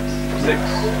 6. 6.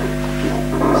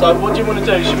 So what do you want to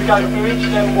do? Should we go through each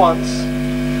of them once?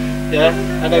 Yeah?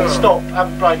 And then stop, have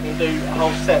a break and do a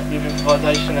whole set with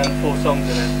improvisation and 4 songs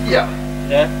in it? Yeah.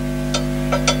 Yeah?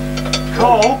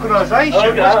 Cool organisation,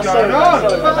 Okay, what's sorry going about on?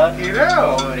 that. Fucking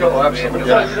hell. Got to have some. So did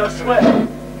I sweat?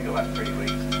 We got like 3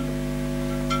 weeks.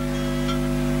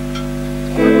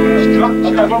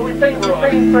 Okay, well we've been through...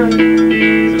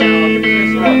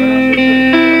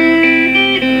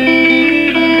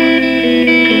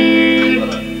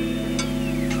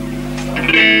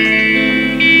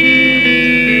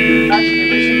 Actually,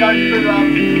 we should go through,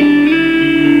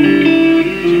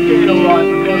 you feel alright,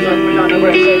 because we don't know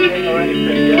where it's ending or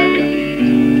anything, yeah?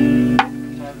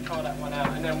 So we'll try that one out,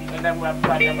 and then we'll have a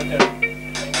break and we'll do it.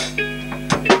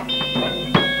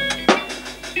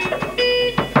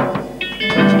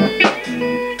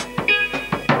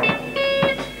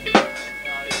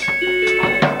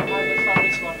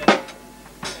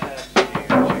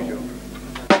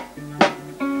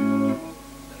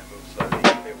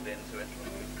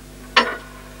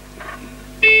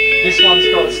 This one's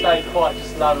got to stay quite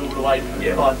just low all the way,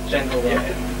 quite gentle. Yeah.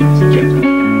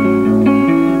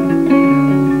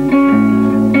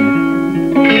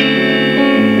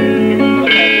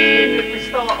 Okay, if we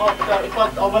start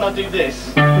after, when I do this.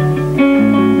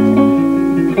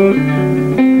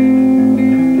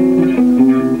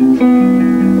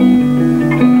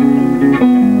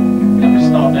 Then we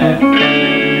start there.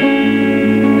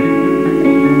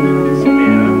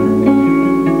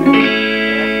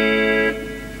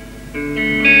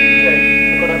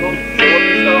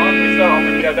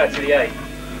 Back to the A.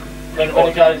 When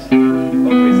it goes. Or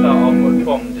we start off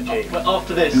from the G.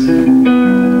 After this.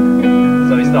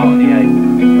 So we start on the A.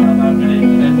 No, really,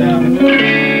 and then down.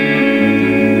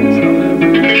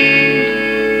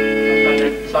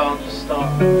 Okay, so I'll just start.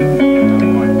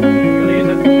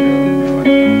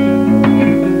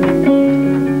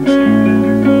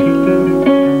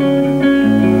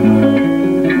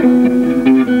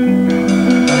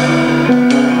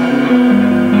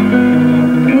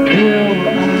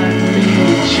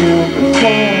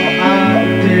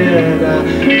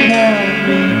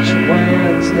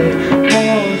 Wednesday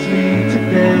calls me to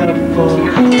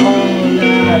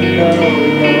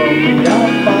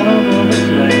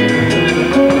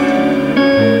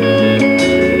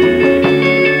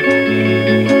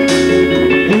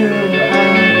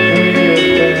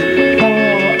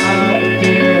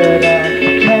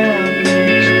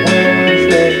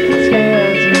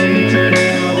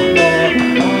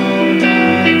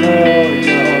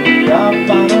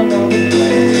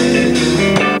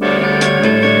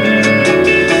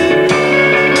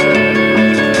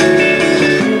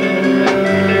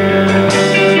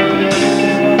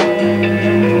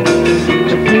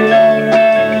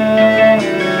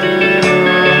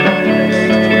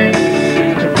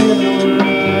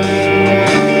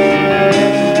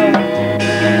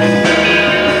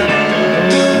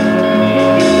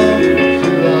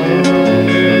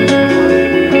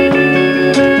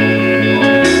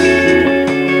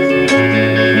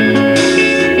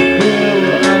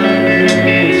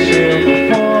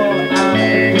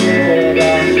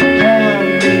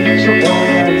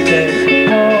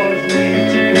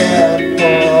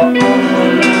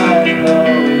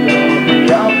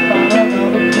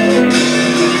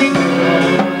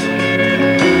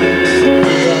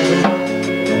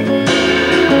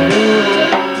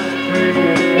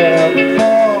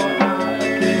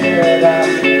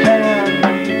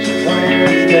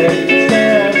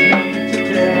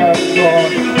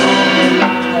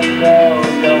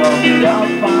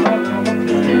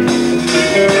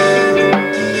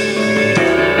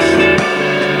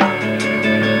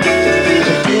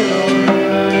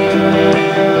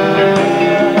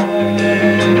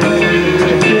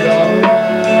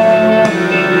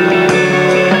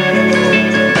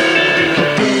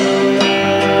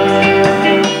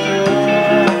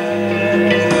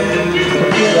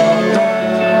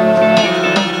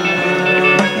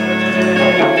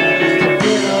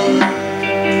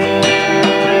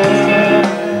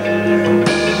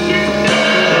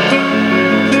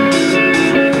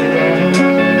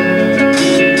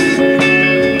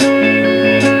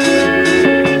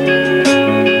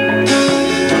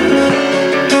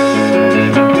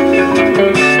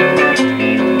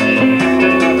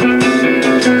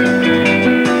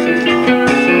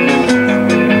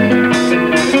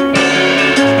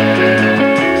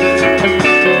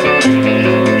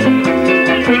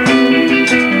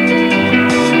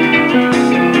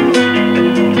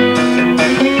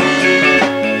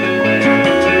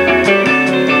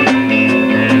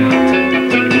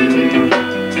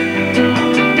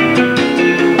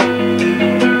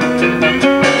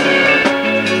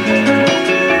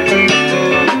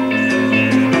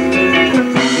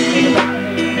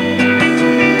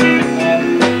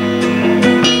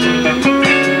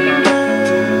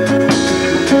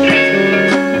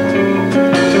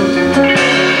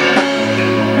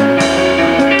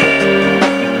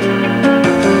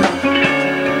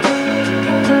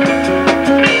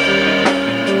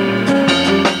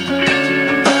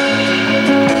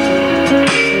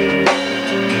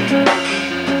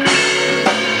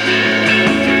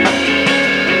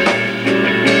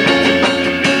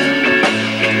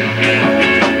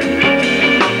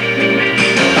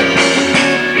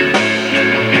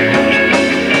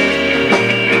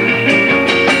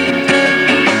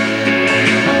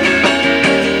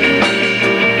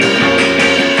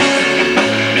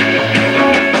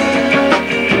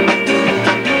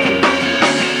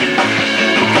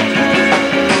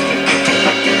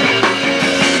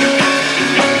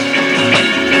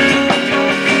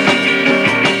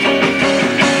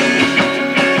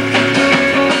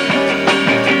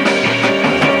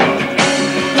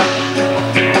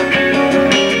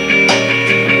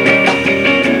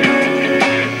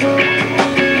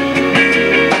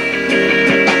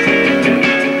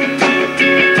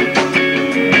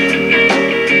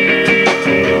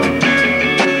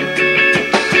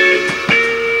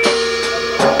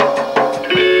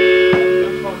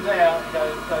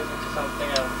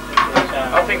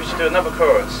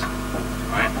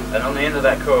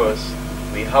chorus,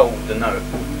 we hold the note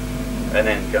and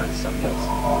then go into something else.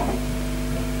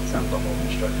 Sounds a lot more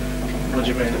constructive. What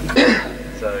do you mean?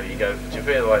 So you go, do you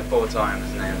feel like 4 times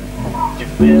and then, do you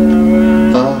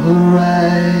feel alright?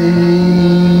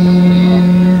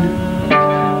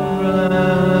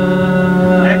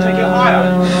 Now take it higher.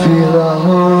 Feel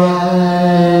alright.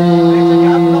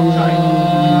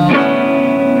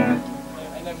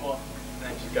 And then what? And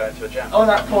then just go into a jam. On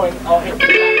that point, I'll hit the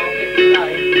play,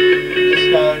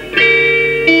 just go.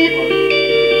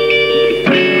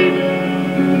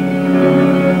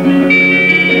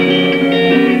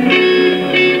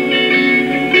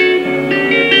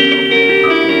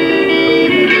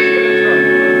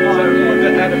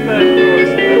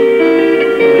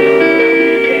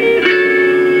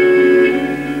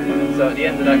 So at the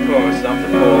end of that chorus, after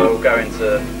 4, we'll go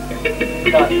into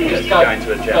Go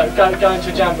into a jam. Go into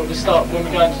a jam, but we start when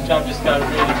we go into a jam. Just go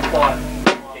really quiet.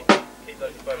 Keep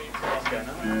those vocals going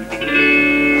up.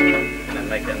 And then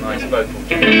make it a nice vocal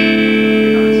jam. Be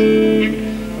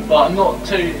nice. But I'm not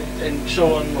too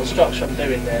sure on what structure I'm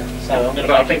doing there, so I'm going to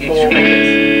But I make think it you more. should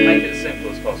make it as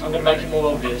simple as possible. I'm going to make it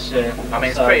more obvious. Yeah. I mean,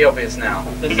 it's So, pretty obvious now.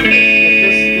 There's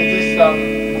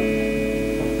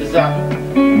that.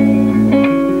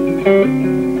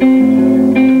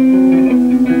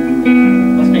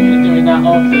 I was thinking of doing that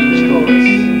after each chorus.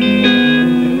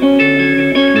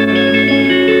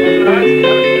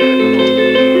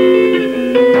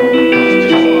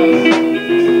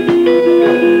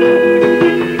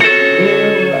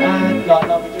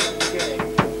 Like we do at the beginning.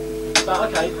 But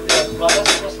okay, yeah, right,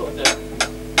 that's what I do.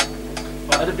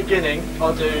 Right, at the beginning,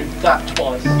 I'll do that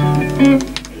twice. Yeah,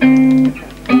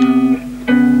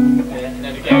 and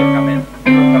then again. Come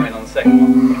in on the second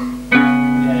one.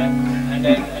 Yeah,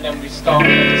 and then we start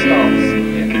when it starts.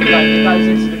 It goes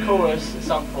into the chorus at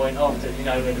some point after, you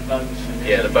know, where the vocals finish.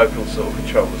 Yeah, the vocals sort of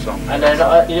control the song. And then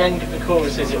at the end of the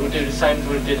choruses, it will do the same as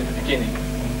what it did at the beginning.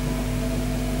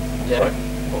 Yeah. Sorry?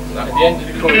 What was At that? the end of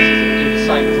the choruses, it will do the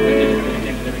same as what it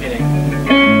did at the beginning.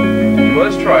 Well,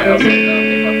 let's try it. I'll see. I think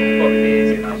that will probably be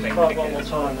easy enough. Try it one more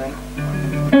time then.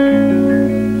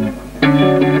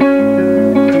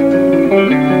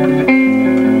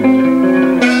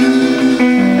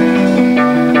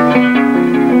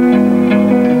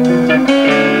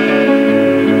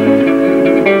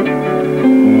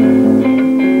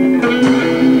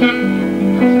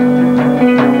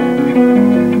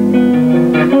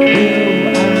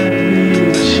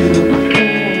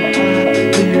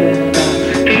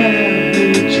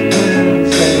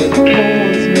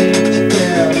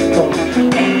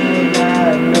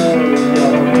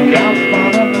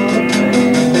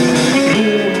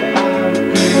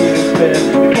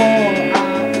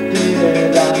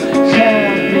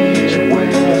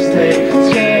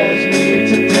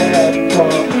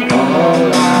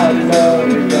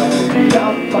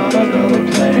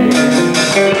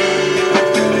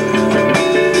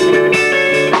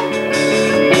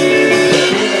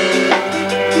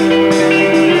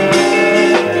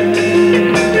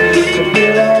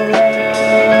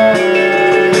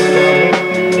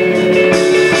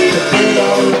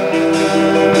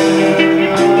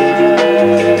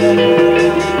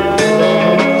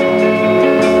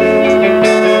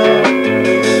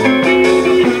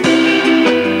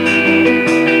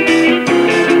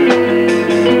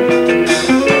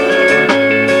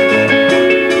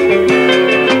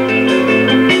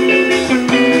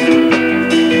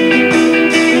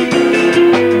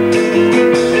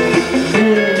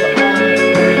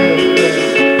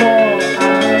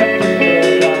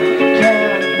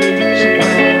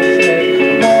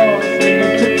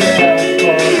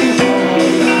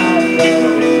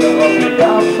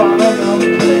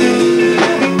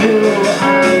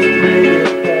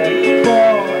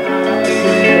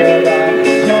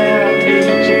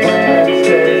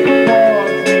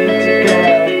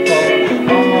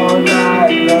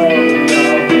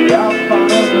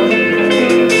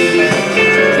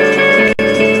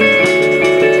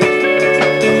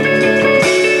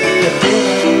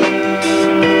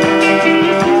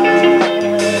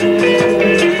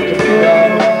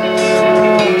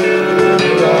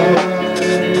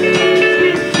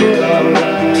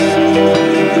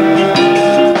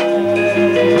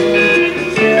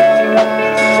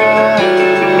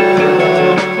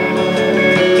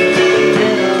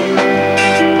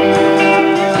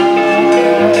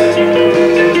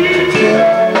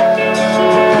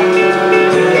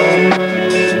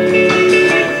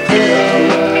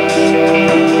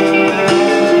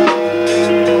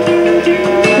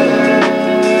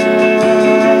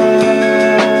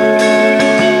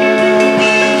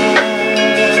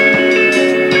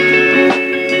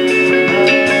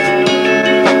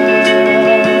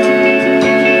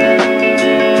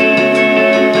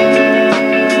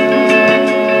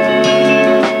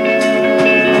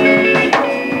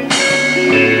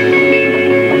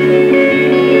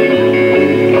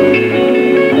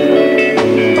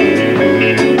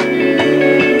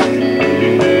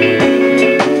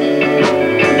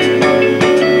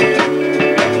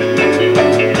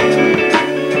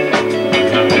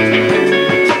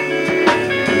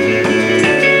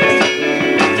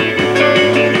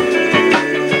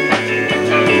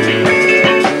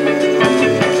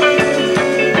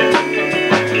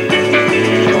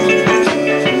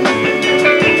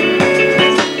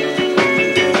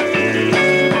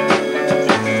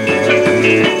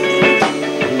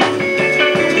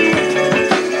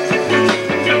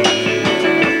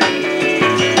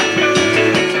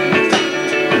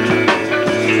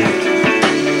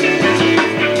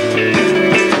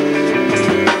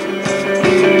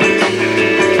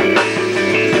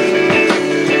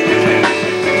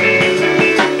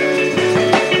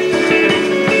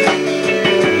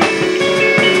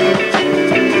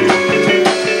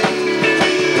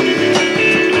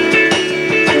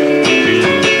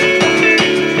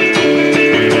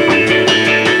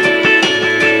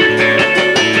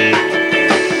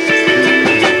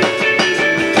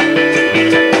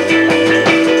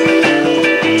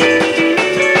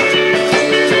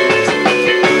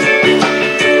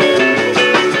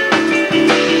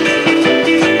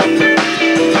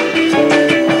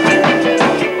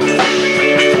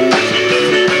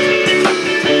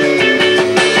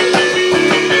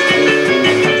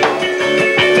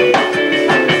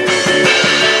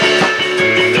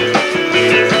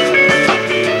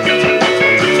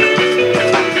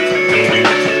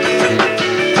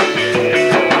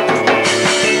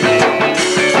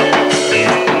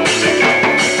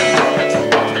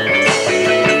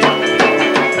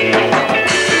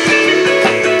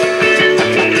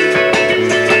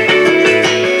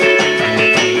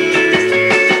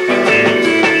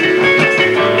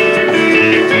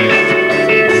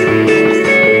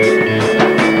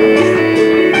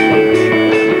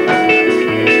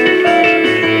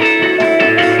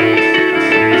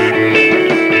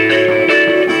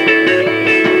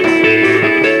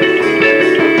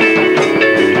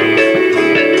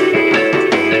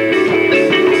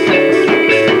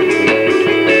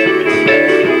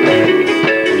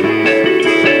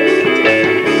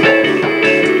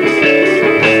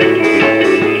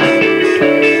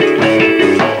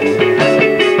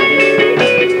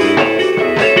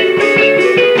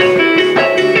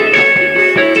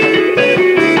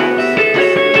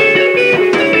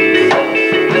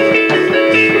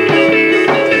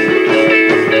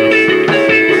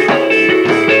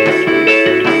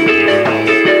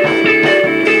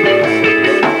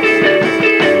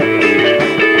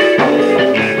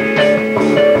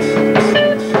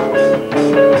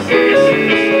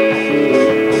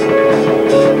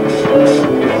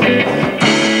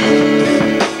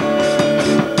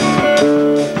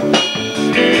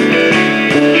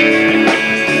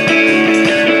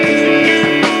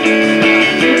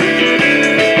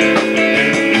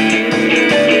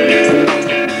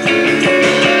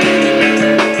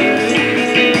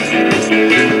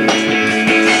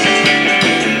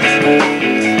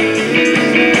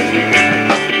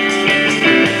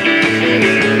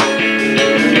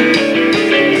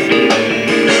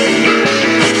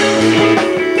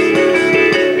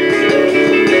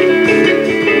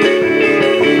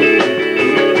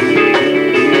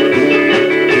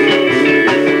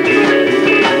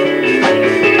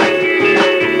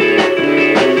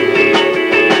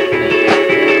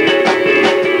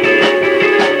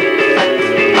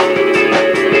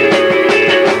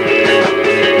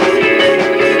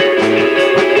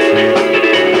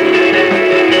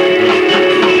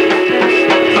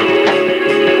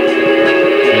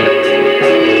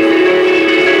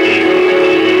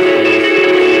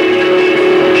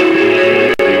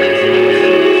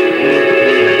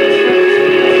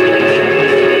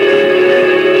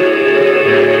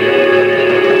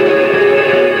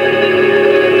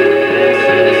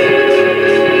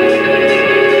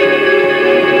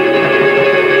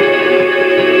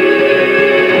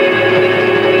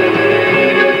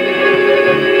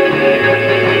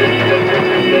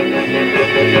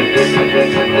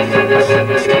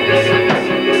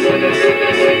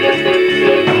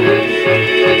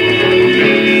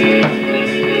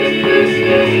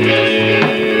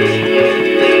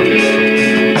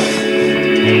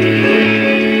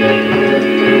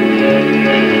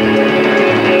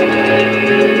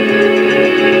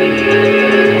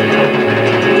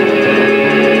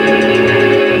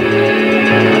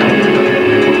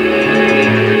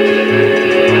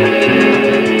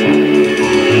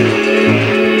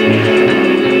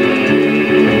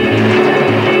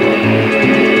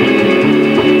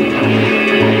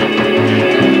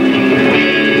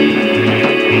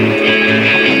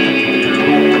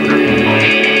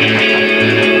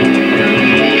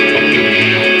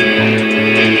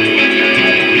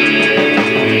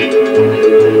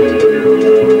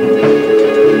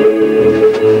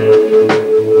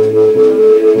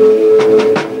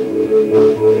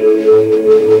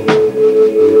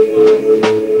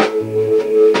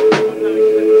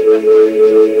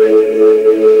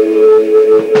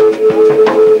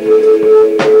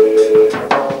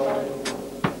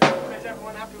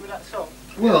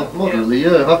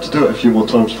 Yeah, I'll have to do it a few more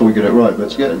times before we get it right, but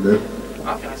it's getting there.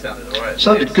 I think it sounded alright. It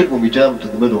sounded good when we jammed in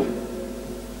the middle.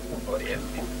 Oh, yeah.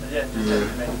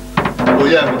 Well,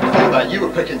 yeah, but before that, you were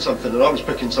picking something and I was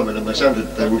picking something, and we were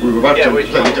about to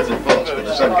completely different parts, but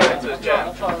they sounded good.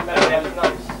 Jam.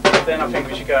 Then I think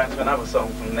we should go into another song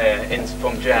from there,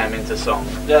 from jam into song.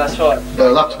 Yeah, that's right.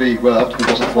 It'll have to be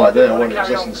wasn't quite there, won't it? Because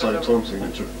that's in the same time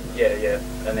signature. Yeah,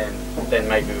 and then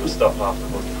maybe we'll stop after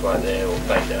wasn't quite there, or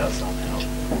fade it out somehow,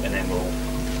 and then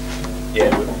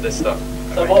let's start.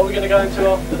 So what are we going to go into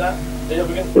after that? Yeah,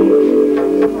 we're going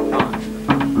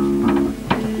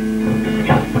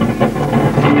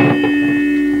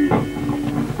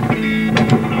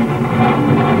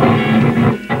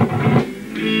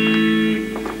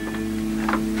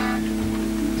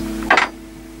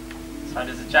So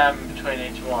there's a jam between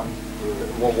each one.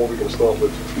 What are we going to start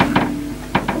with?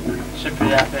 Should be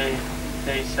that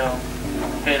B song,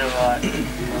 Feel Alright.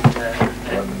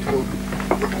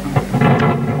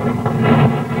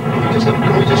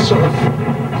 Can we just sort of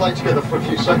play together for a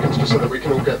few seconds just so that we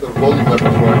can all get the volume levels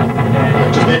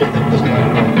right? Just anything, doesn't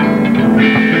matter.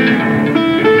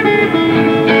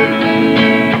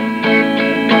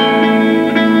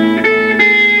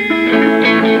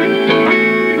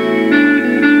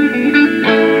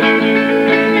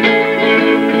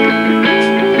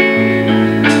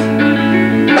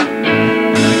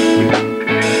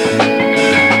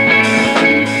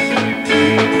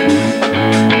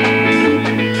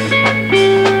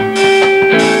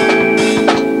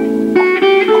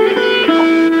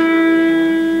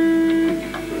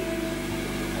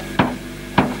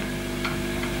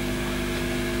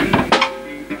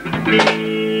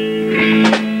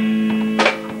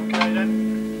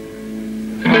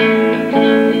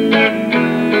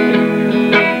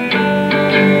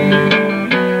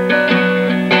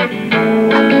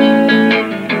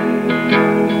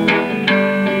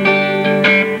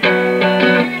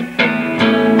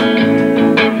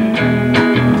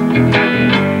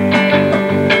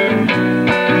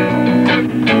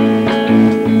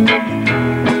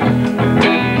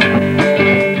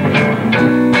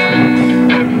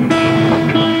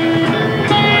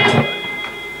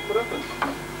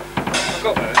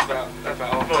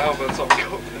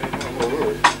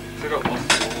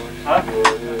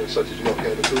 So did you not get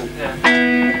it at all? Yeah. I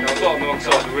was on the wrong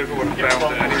side of the river when I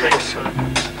found it anyway.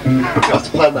 We'll have to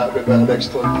plan that a bit better next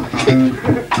time.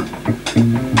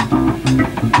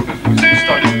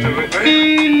 Stuck into it,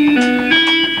 mate.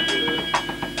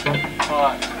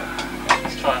 Alright,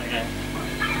 let's try it again.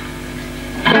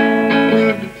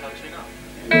 Touching up.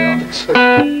 Yeah, I think so.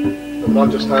 And I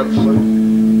just have, so.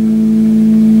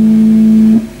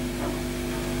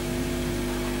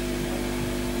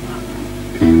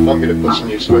 I'm going to put some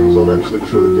new strings on actually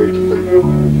before the gig.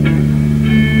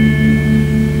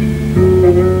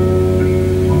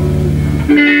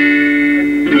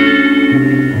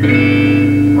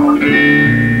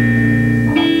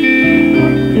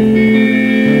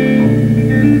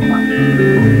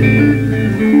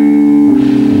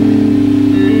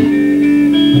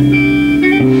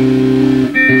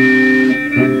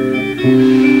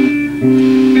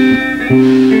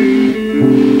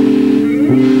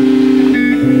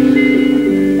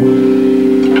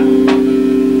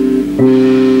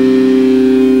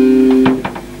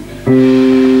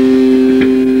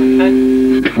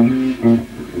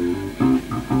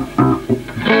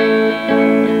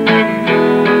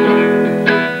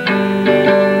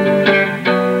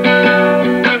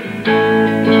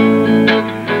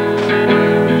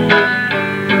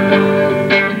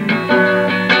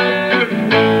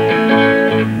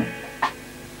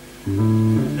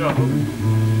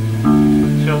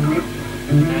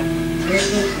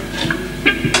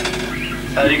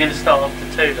 So you're going to start off to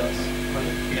 2 dots.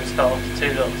 You're going to start off to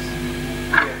 2 dots.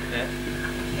 Yeah.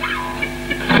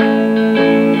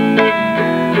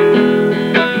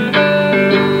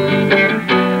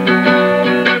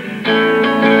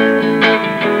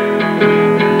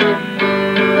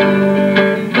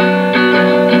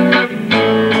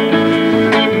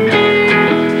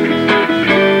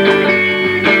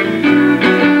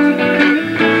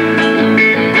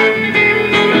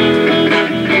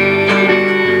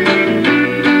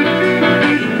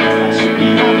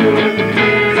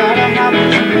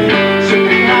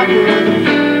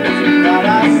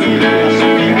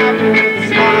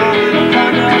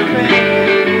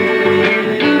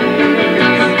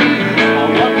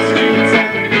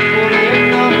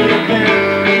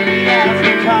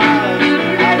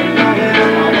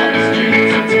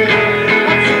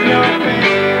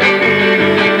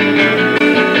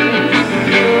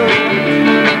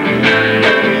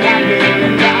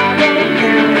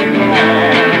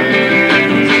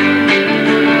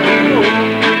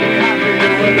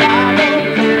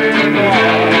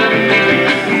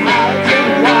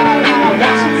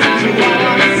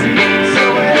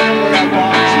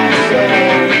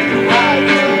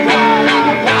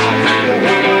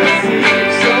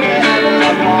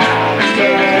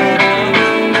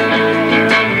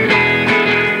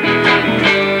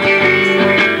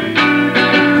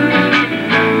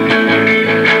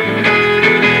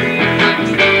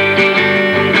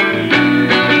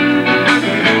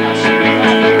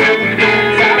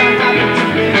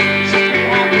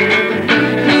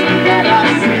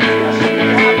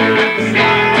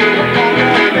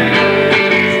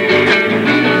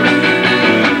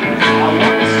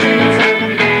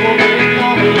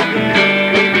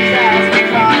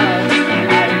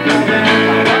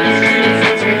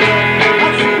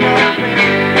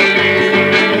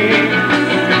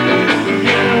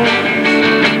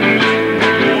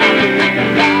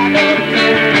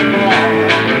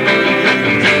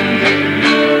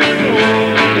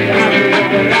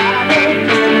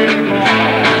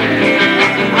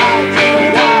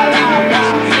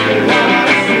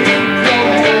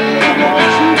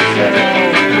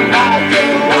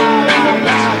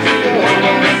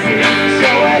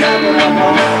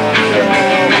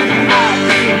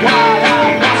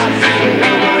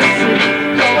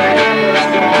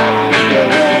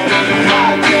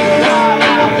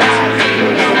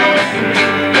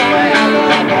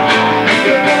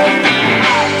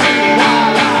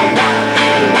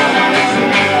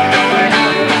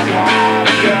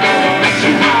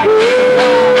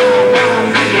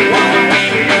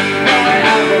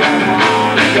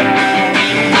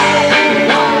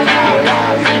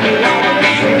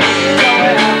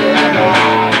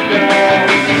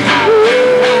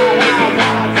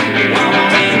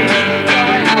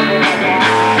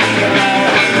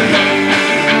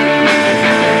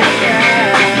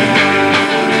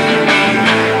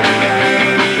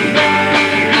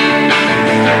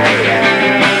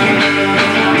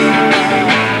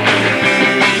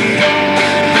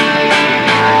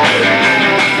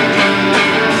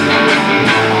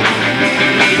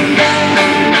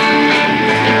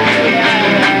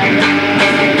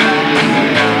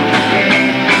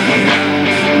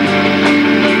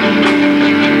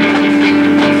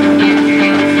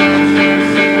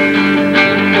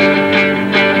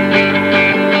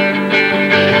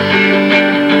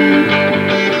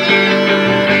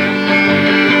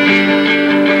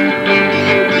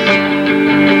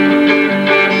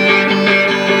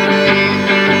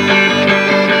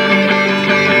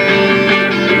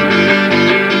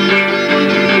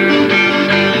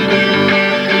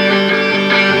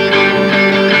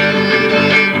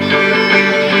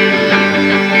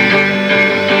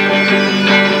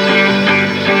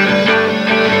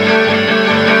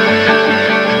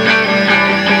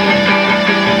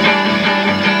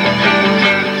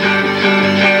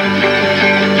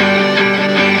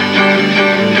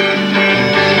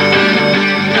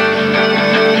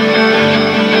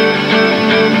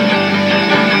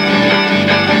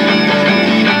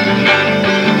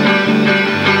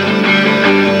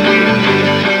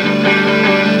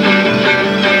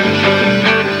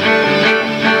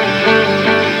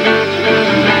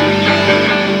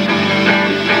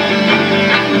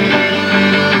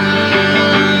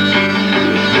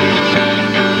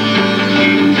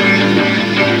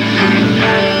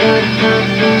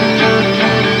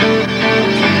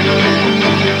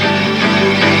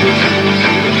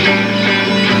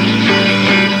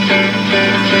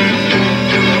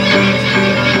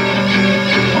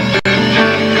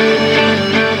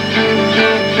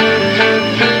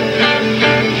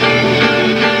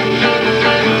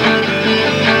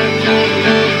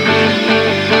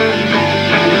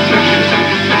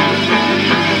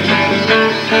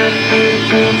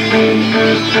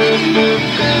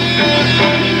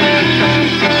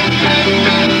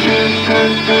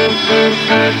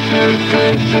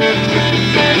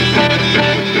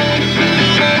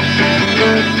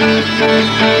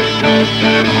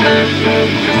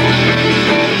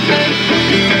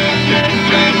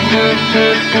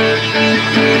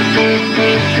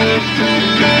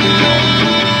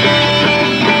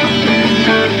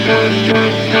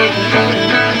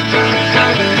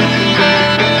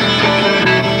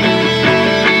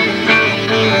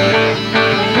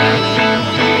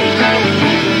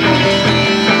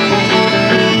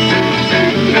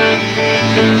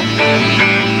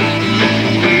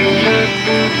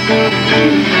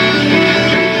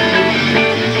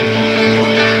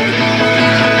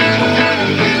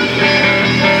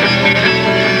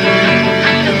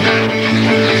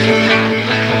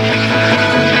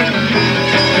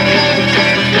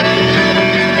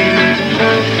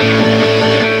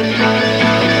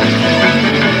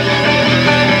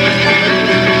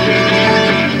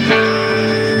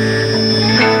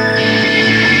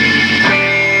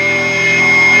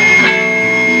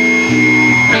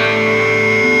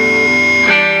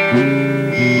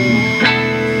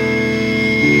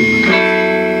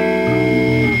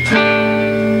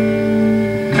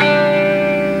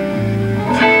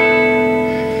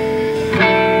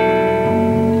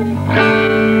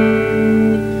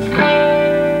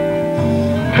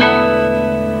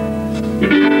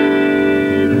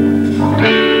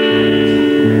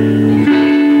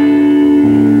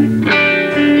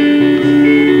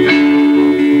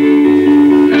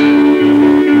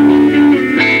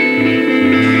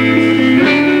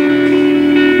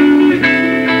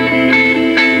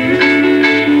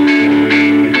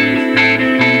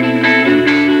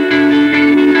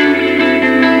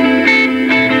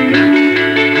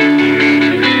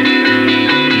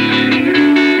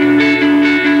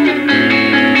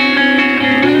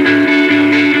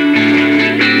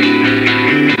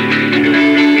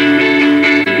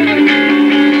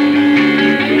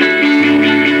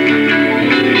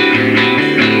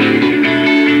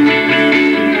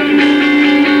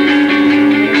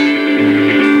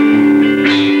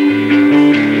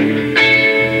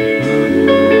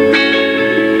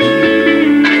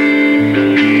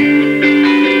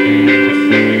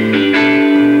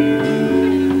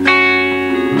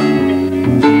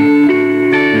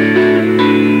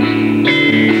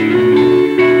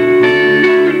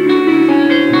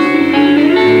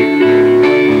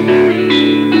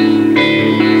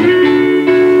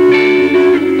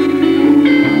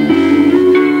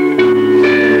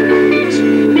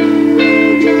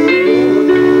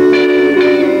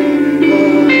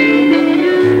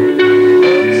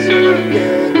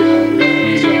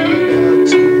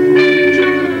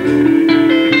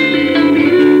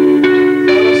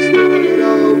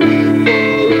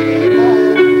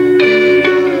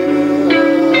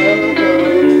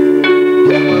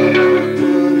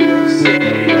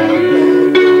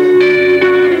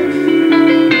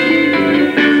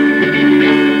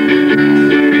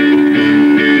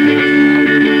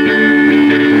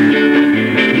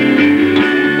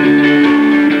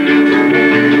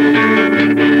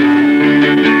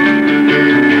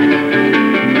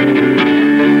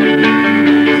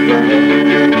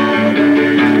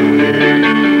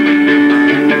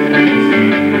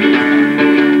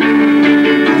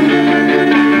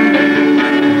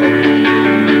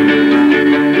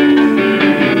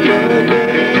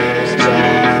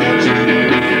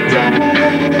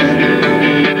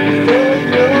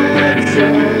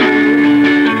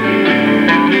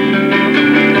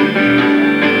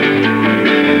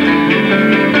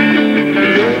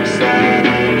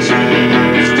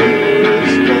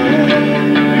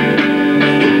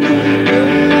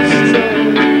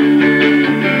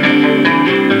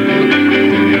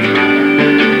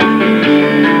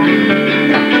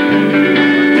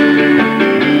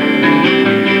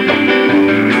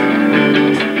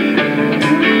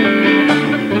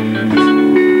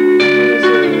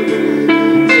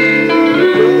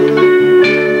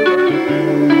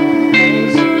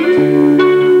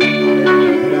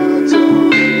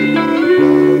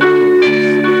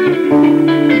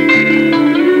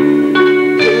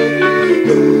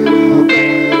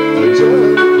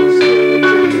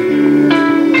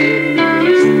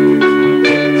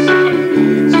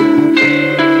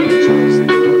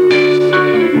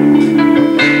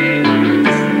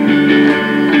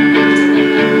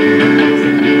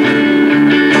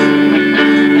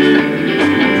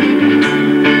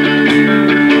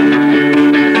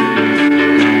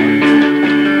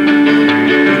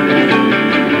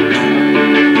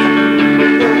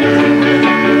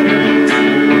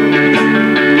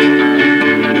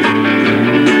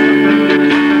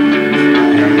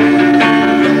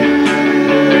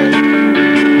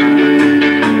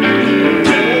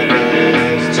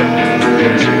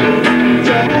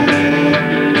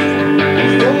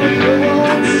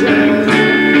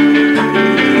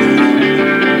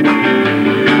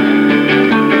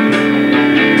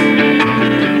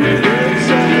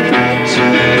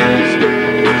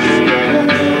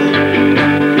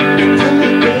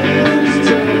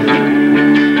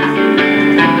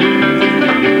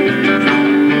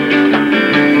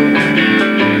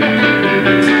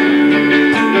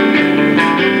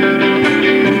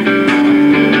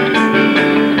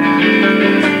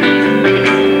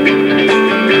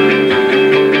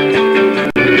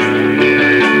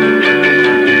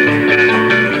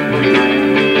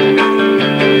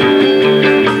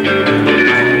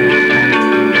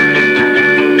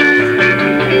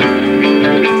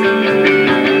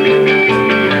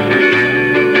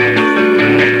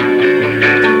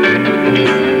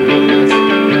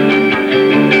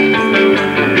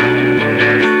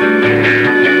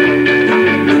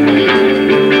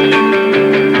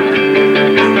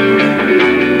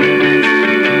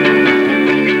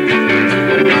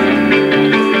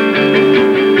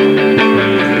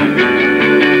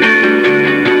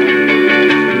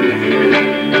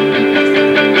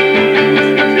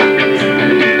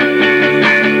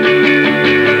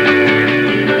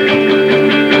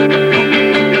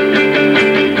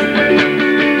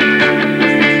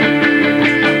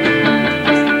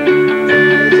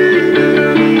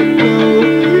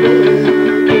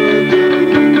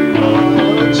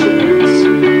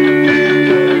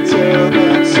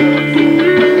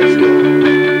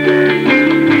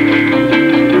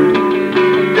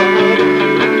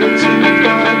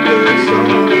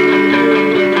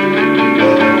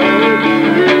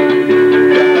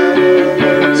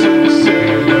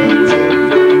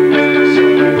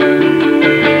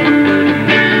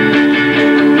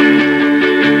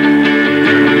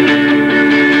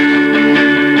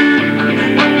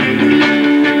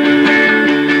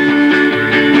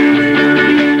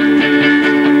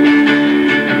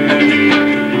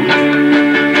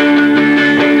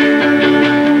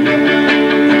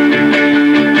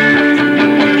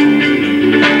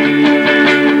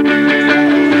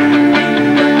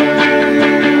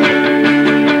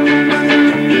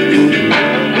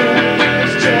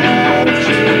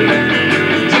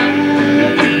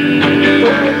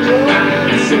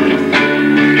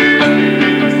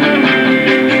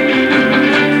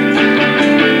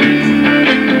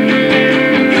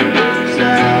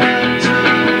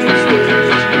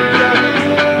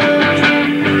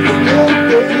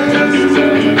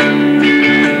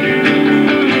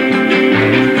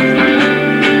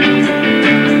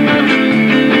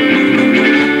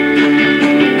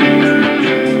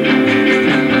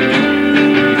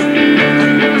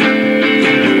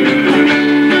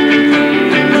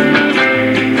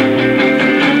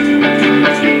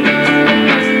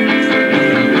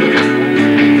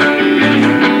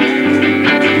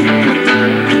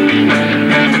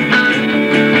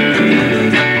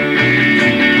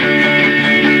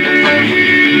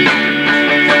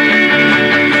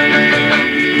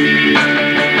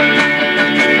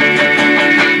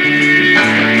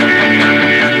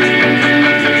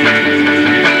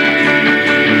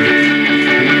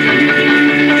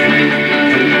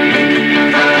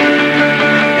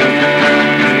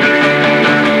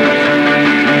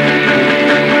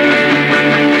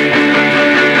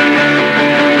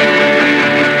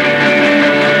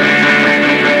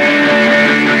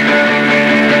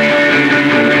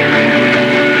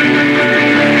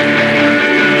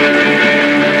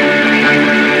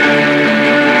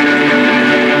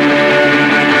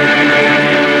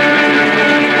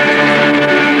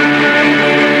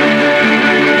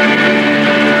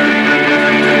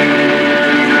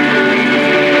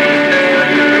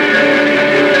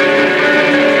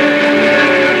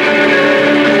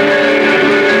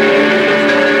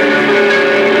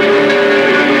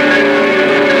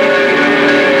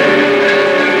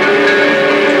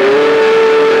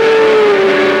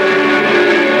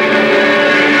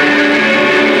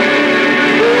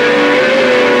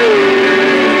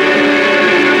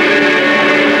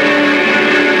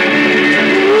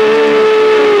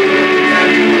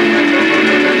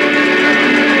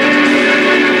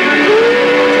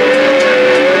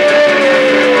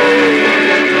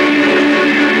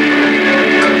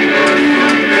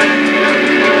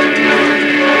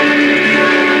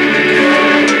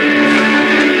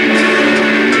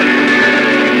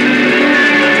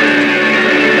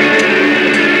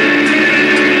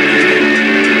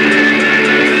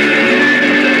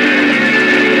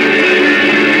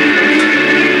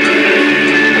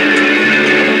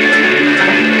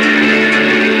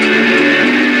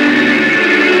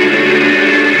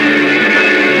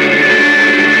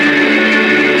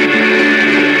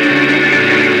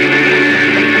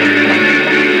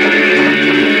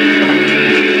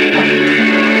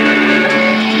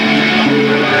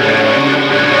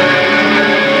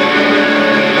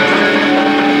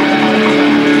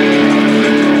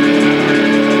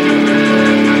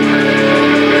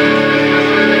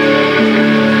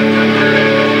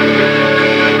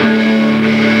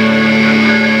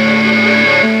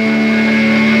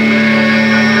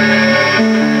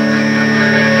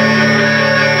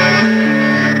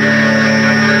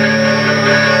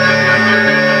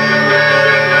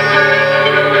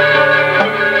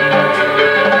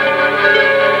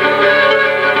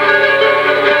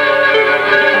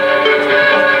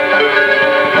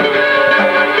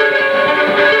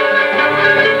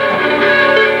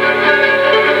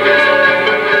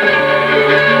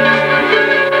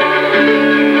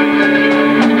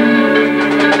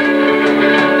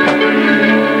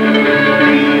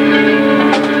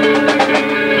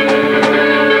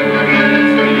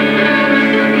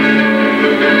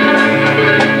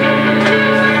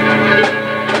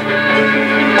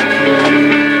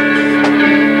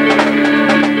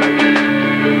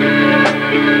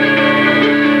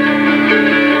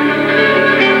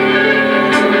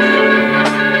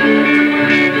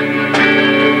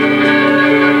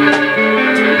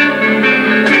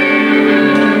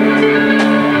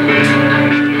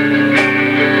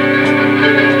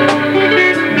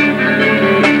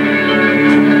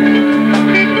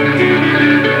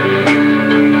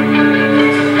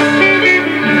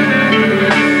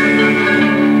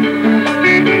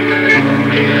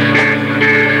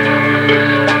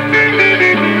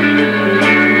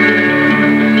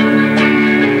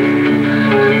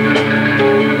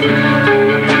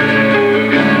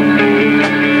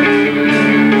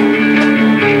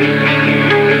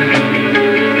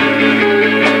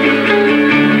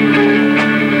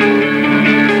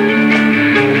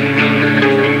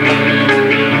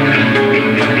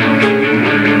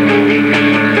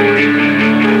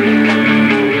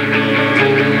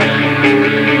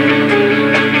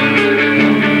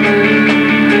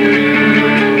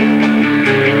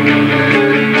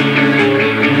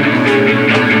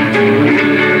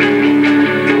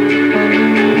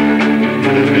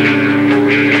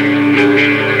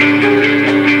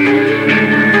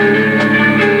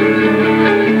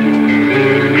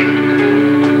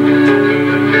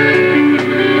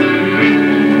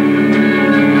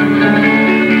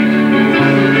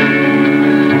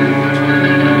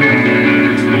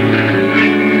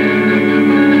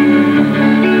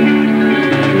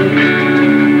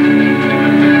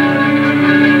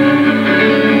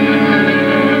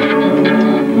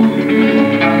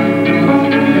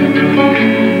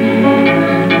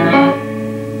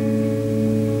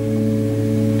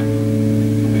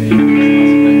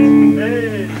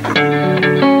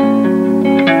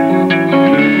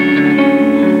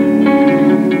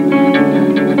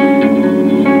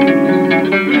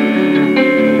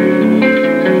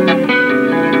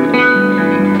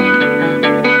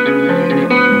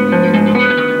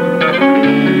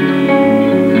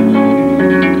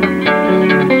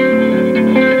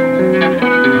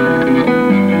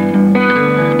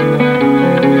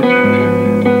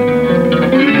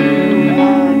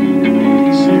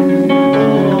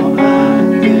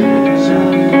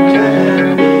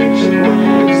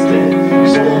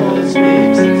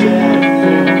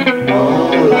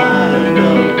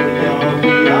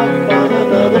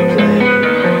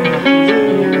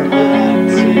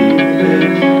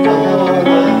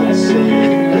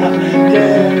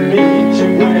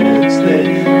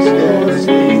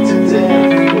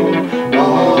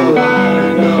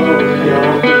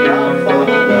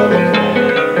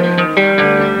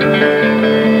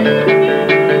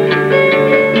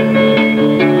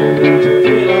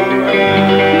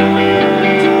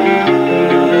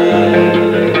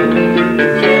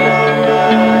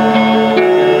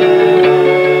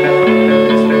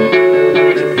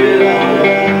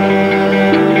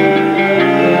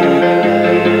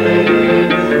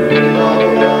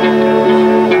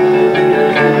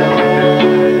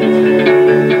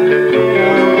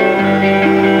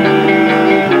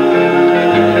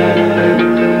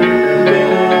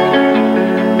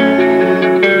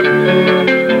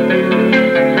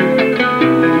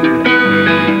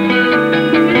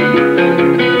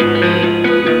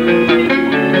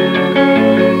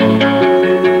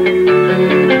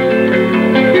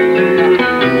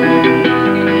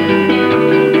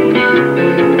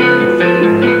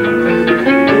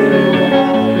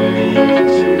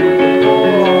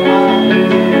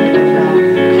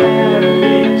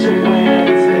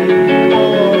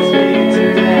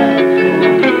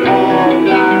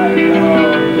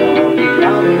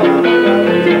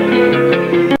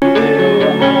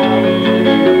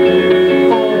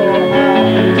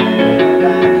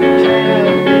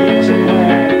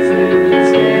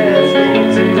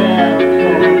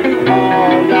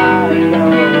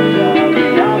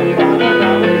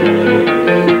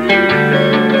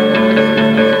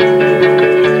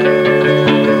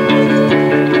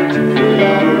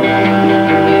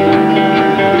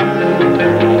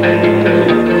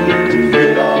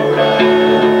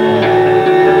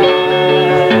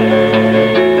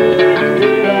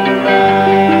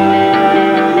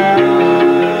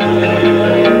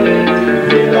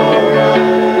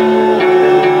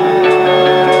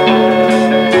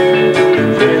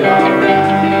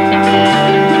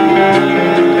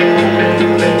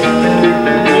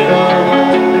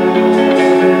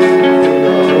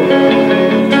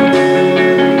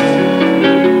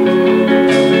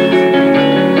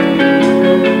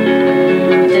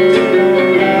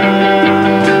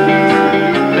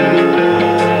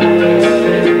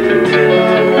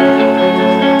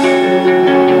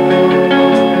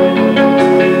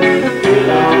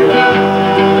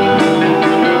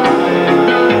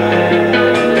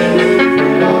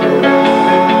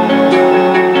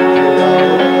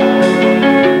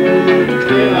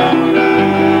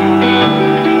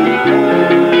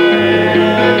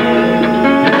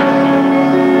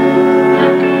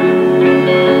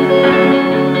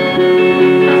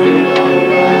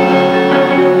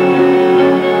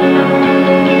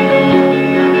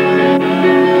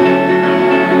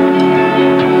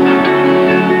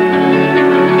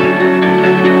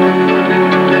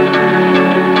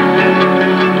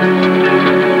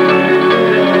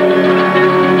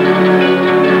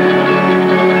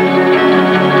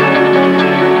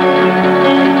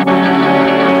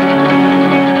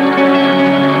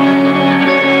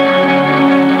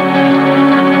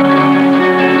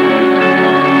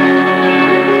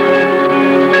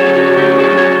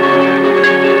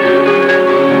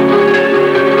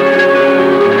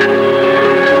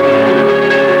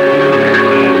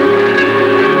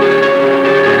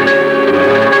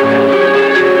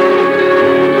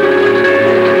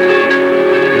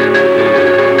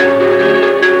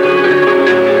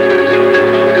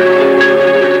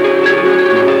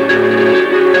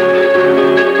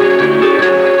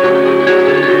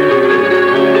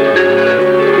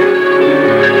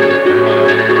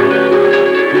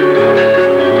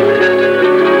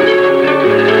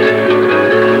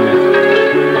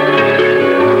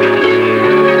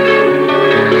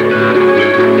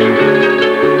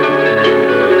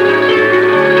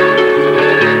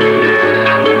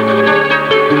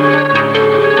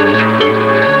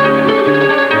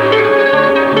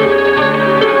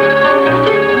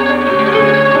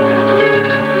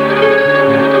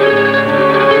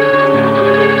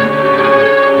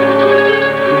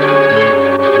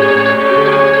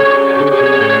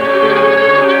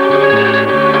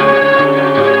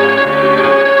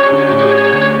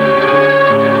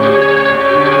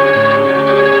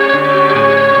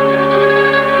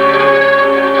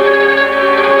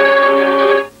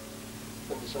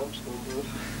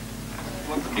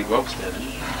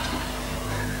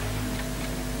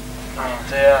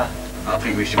 dear. I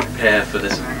think we should prepare for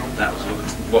this. That was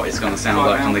what it's going to sound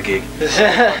like on the gig.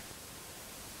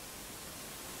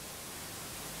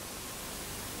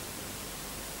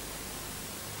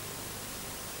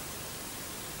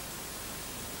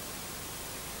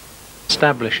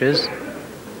 Establishes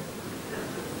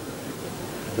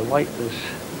the weight was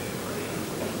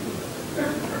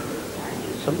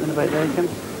something about there,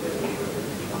 Kim?